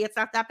early, maybe it's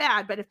not that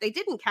bad. But if they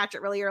didn't catch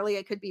it really early,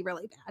 it could be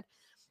really bad.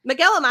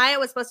 Miguel Amaya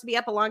was supposed to be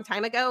up a long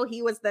time ago.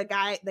 He was the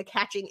guy, the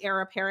catching heir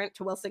apparent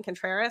to Wilson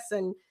Contreras,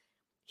 and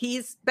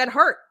he's been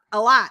hurt a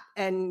lot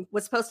and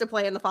was supposed to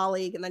play in the fall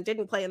league and then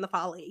didn't play in the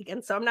fall league.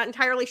 And so I'm not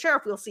entirely sure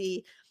if we'll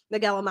see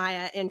Miguel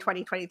Amaya in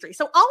 2023.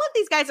 So all of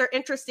these guys are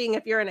interesting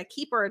if you're in a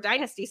keeper or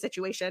dynasty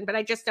situation, but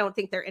I just don't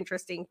think they're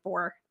interesting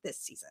for this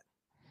season.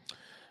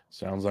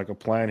 Sounds like a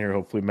plan here.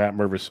 Hopefully Matt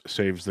Mervis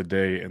saves the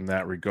day in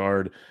that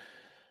regard.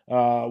 What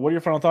are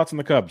your final thoughts on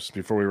the Cubs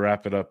before we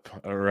wrap it up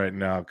right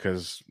now?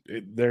 Because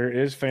there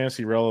is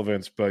fantasy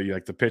relevance, but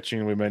like the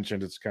pitching we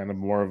mentioned, it's kind of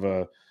more of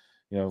a,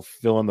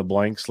 fill in the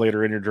blanks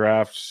later in your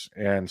drafts.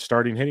 And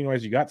starting hitting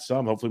wise, you got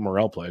some. Hopefully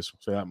Morel plays.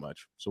 Say that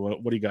much. So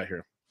what do you got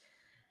here?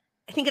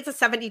 I think it's a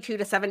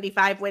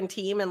 72-75 win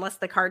team unless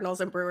the Cardinals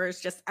and Brewers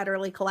just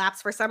utterly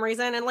collapse for some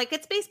reason. And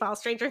it's baseball.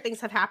 Stranger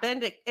things have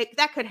happened.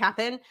 That could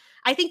happen.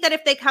 I think that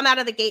if they come out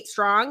of the gate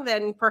strong,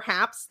 then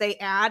perhaps they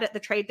add at the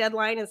trade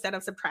deadline instead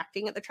of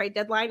subtracting at the trade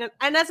deadline.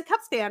 And as a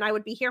Cubs fan, I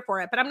would be here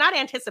for it, but I'm not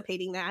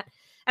anticipating that.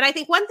 And I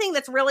think one thing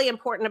that's really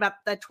important about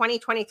the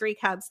 2023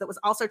 Cubs that was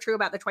also true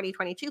about the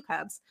 2022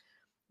 Cubs,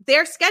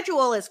 their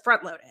schedule is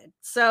front-loaded.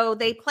 So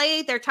they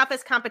play their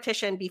toughest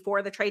competition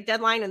before the trade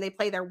deadline, and they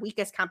play their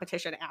weakest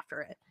competition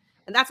after it.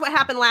 And that's what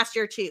happened last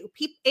year, too.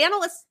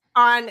 Analysts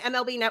on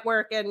MLB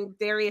Network and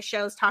various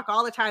shows talk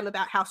all the time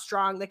about how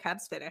strong the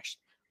Cubs finished,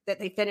 that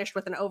they finished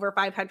with an over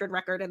 500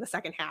 record in the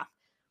second half.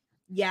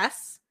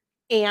 Yes,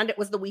 and it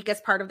was the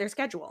weakest part of their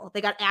schedule.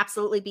 They got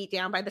absolutely beat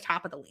down by the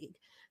top of the league.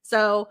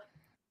 So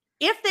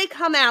if they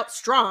come out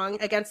strong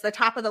against the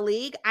top of the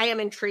league, I am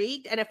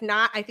intrigued. And if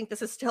not, I think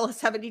this is still a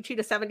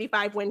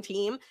 72-75 win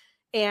team.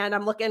 And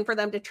I'm looking for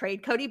them to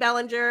trade Cody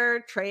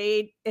Bellinger,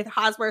 trade if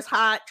Hosmer's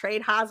hot,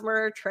 trade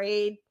Hosmer,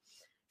 trade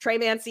Trey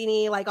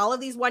Mancini. Like all of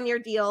these one-year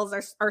deals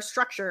are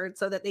structured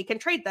so that they can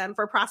trade them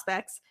for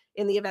prospects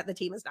in the event the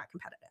team is not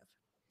competitive.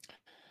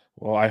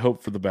 Well, I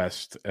hope for the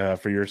best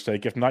for your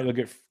sake. If not, you'll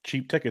get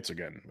cheap tickets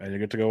again, and you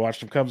get to go watch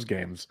some Cubs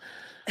games.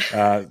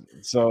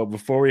 So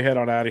before we head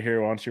on out of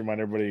here, why don't you remind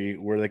everybody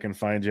where they can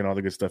find you and all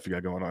the good stuff you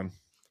got going on?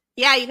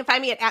 Yeah, you can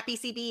find me at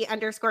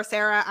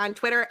 @BCB_Sara on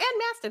Twitter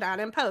and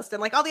Mastodon and Post.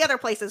 And like all the other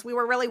places, we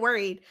were really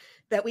worried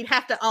that we'd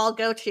have to all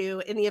go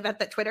to in the event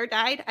that Twitter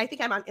died. I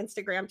think I'm on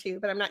Instagram too,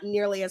 but I'm not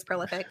nearly as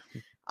prolific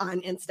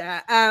on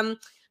Insta.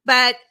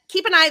 But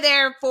keep an eye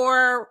there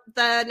for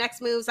the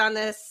next moves on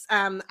this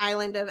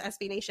Island of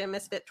SB Nation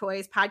Misfit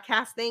Toys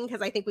podcast thing,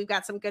 because I think we've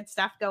got some good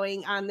stuff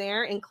going on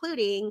there,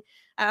 including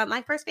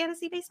my first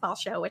fantasy baseball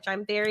show, which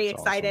I'm very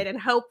excited and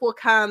hope will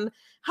come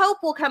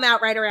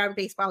out right around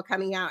baseball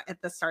coming out at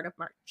the start of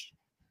March.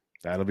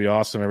 That'll be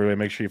awesome. Everybody,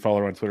 make sure you follow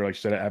her on Twitter, like you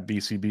said, at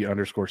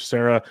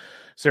 @BCB_Sara.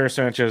 Sara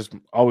Sanchez,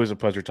 always a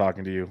pleasure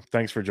talking to you.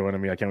 Thanks for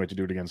joining me. I can't wait to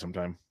do it again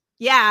sometime.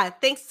 Yeah,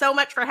 thanks so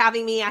much for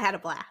having me. I had a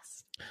blast.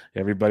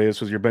 Everybody,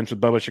 this was your Bench with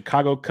Bubba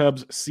Chicago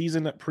Cubs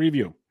season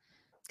preview.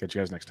 Catch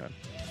you guys next time.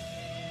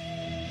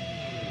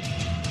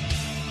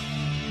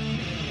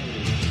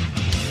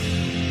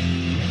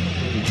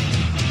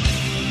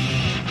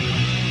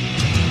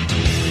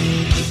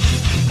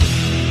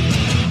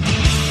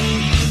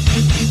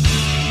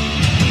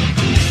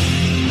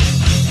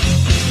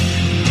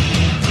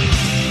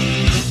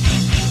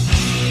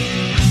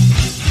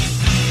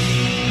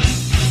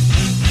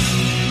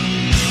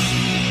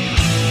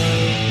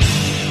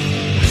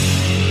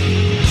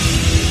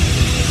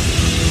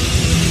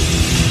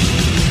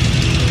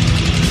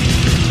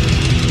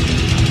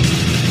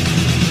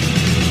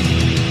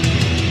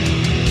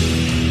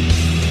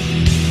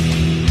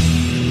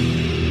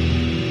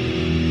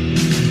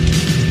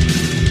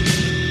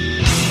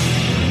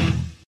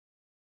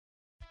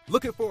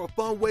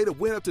 way to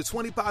win up to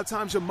 25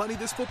 times your money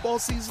this football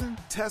season?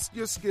 Test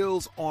your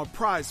skills on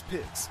Prize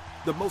Picks,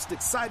 the most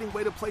exciting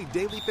way to play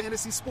daily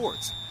fantasy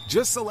sports.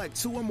 Just select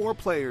 2 or more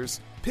players,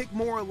 pick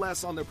more or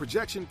less on their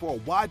projection for a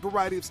wide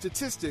variety of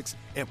statistics,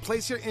 and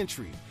place your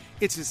entry.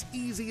 It's as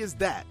easy as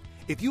that.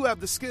 If you have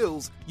the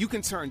skills, you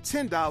can turn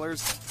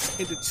 $10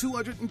 into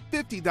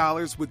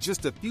 $250 with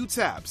just a few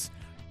taps.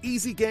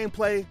 Easy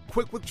gameplay,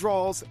 quick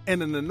withdrawals,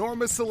 and an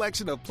enormous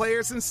selection of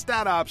players and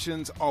stat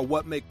options are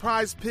what make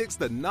Prize Picks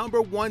the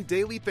 #1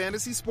 daily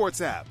fantasy sports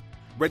app.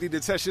 Ready to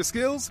test your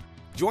skills?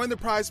 Join the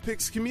Prize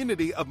Picks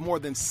community of more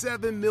than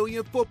 7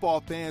 million football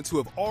fans who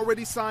have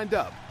already signed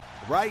up.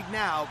 Right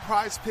now,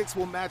 Prize Picks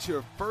will match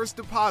your first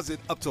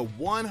deposit up to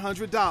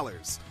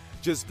 $100.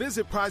 Just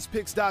visit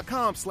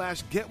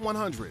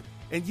prizepicks.com/get100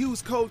 and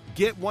use code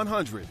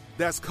GET100.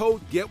 That's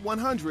code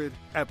GET100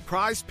 at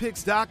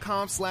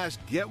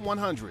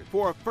prizepicks.com/get100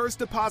 for a first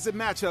deposit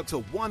match up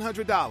to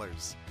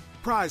 $100.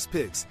 Prize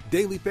Picks,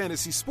 daily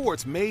fantasy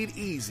sports made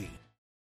easy.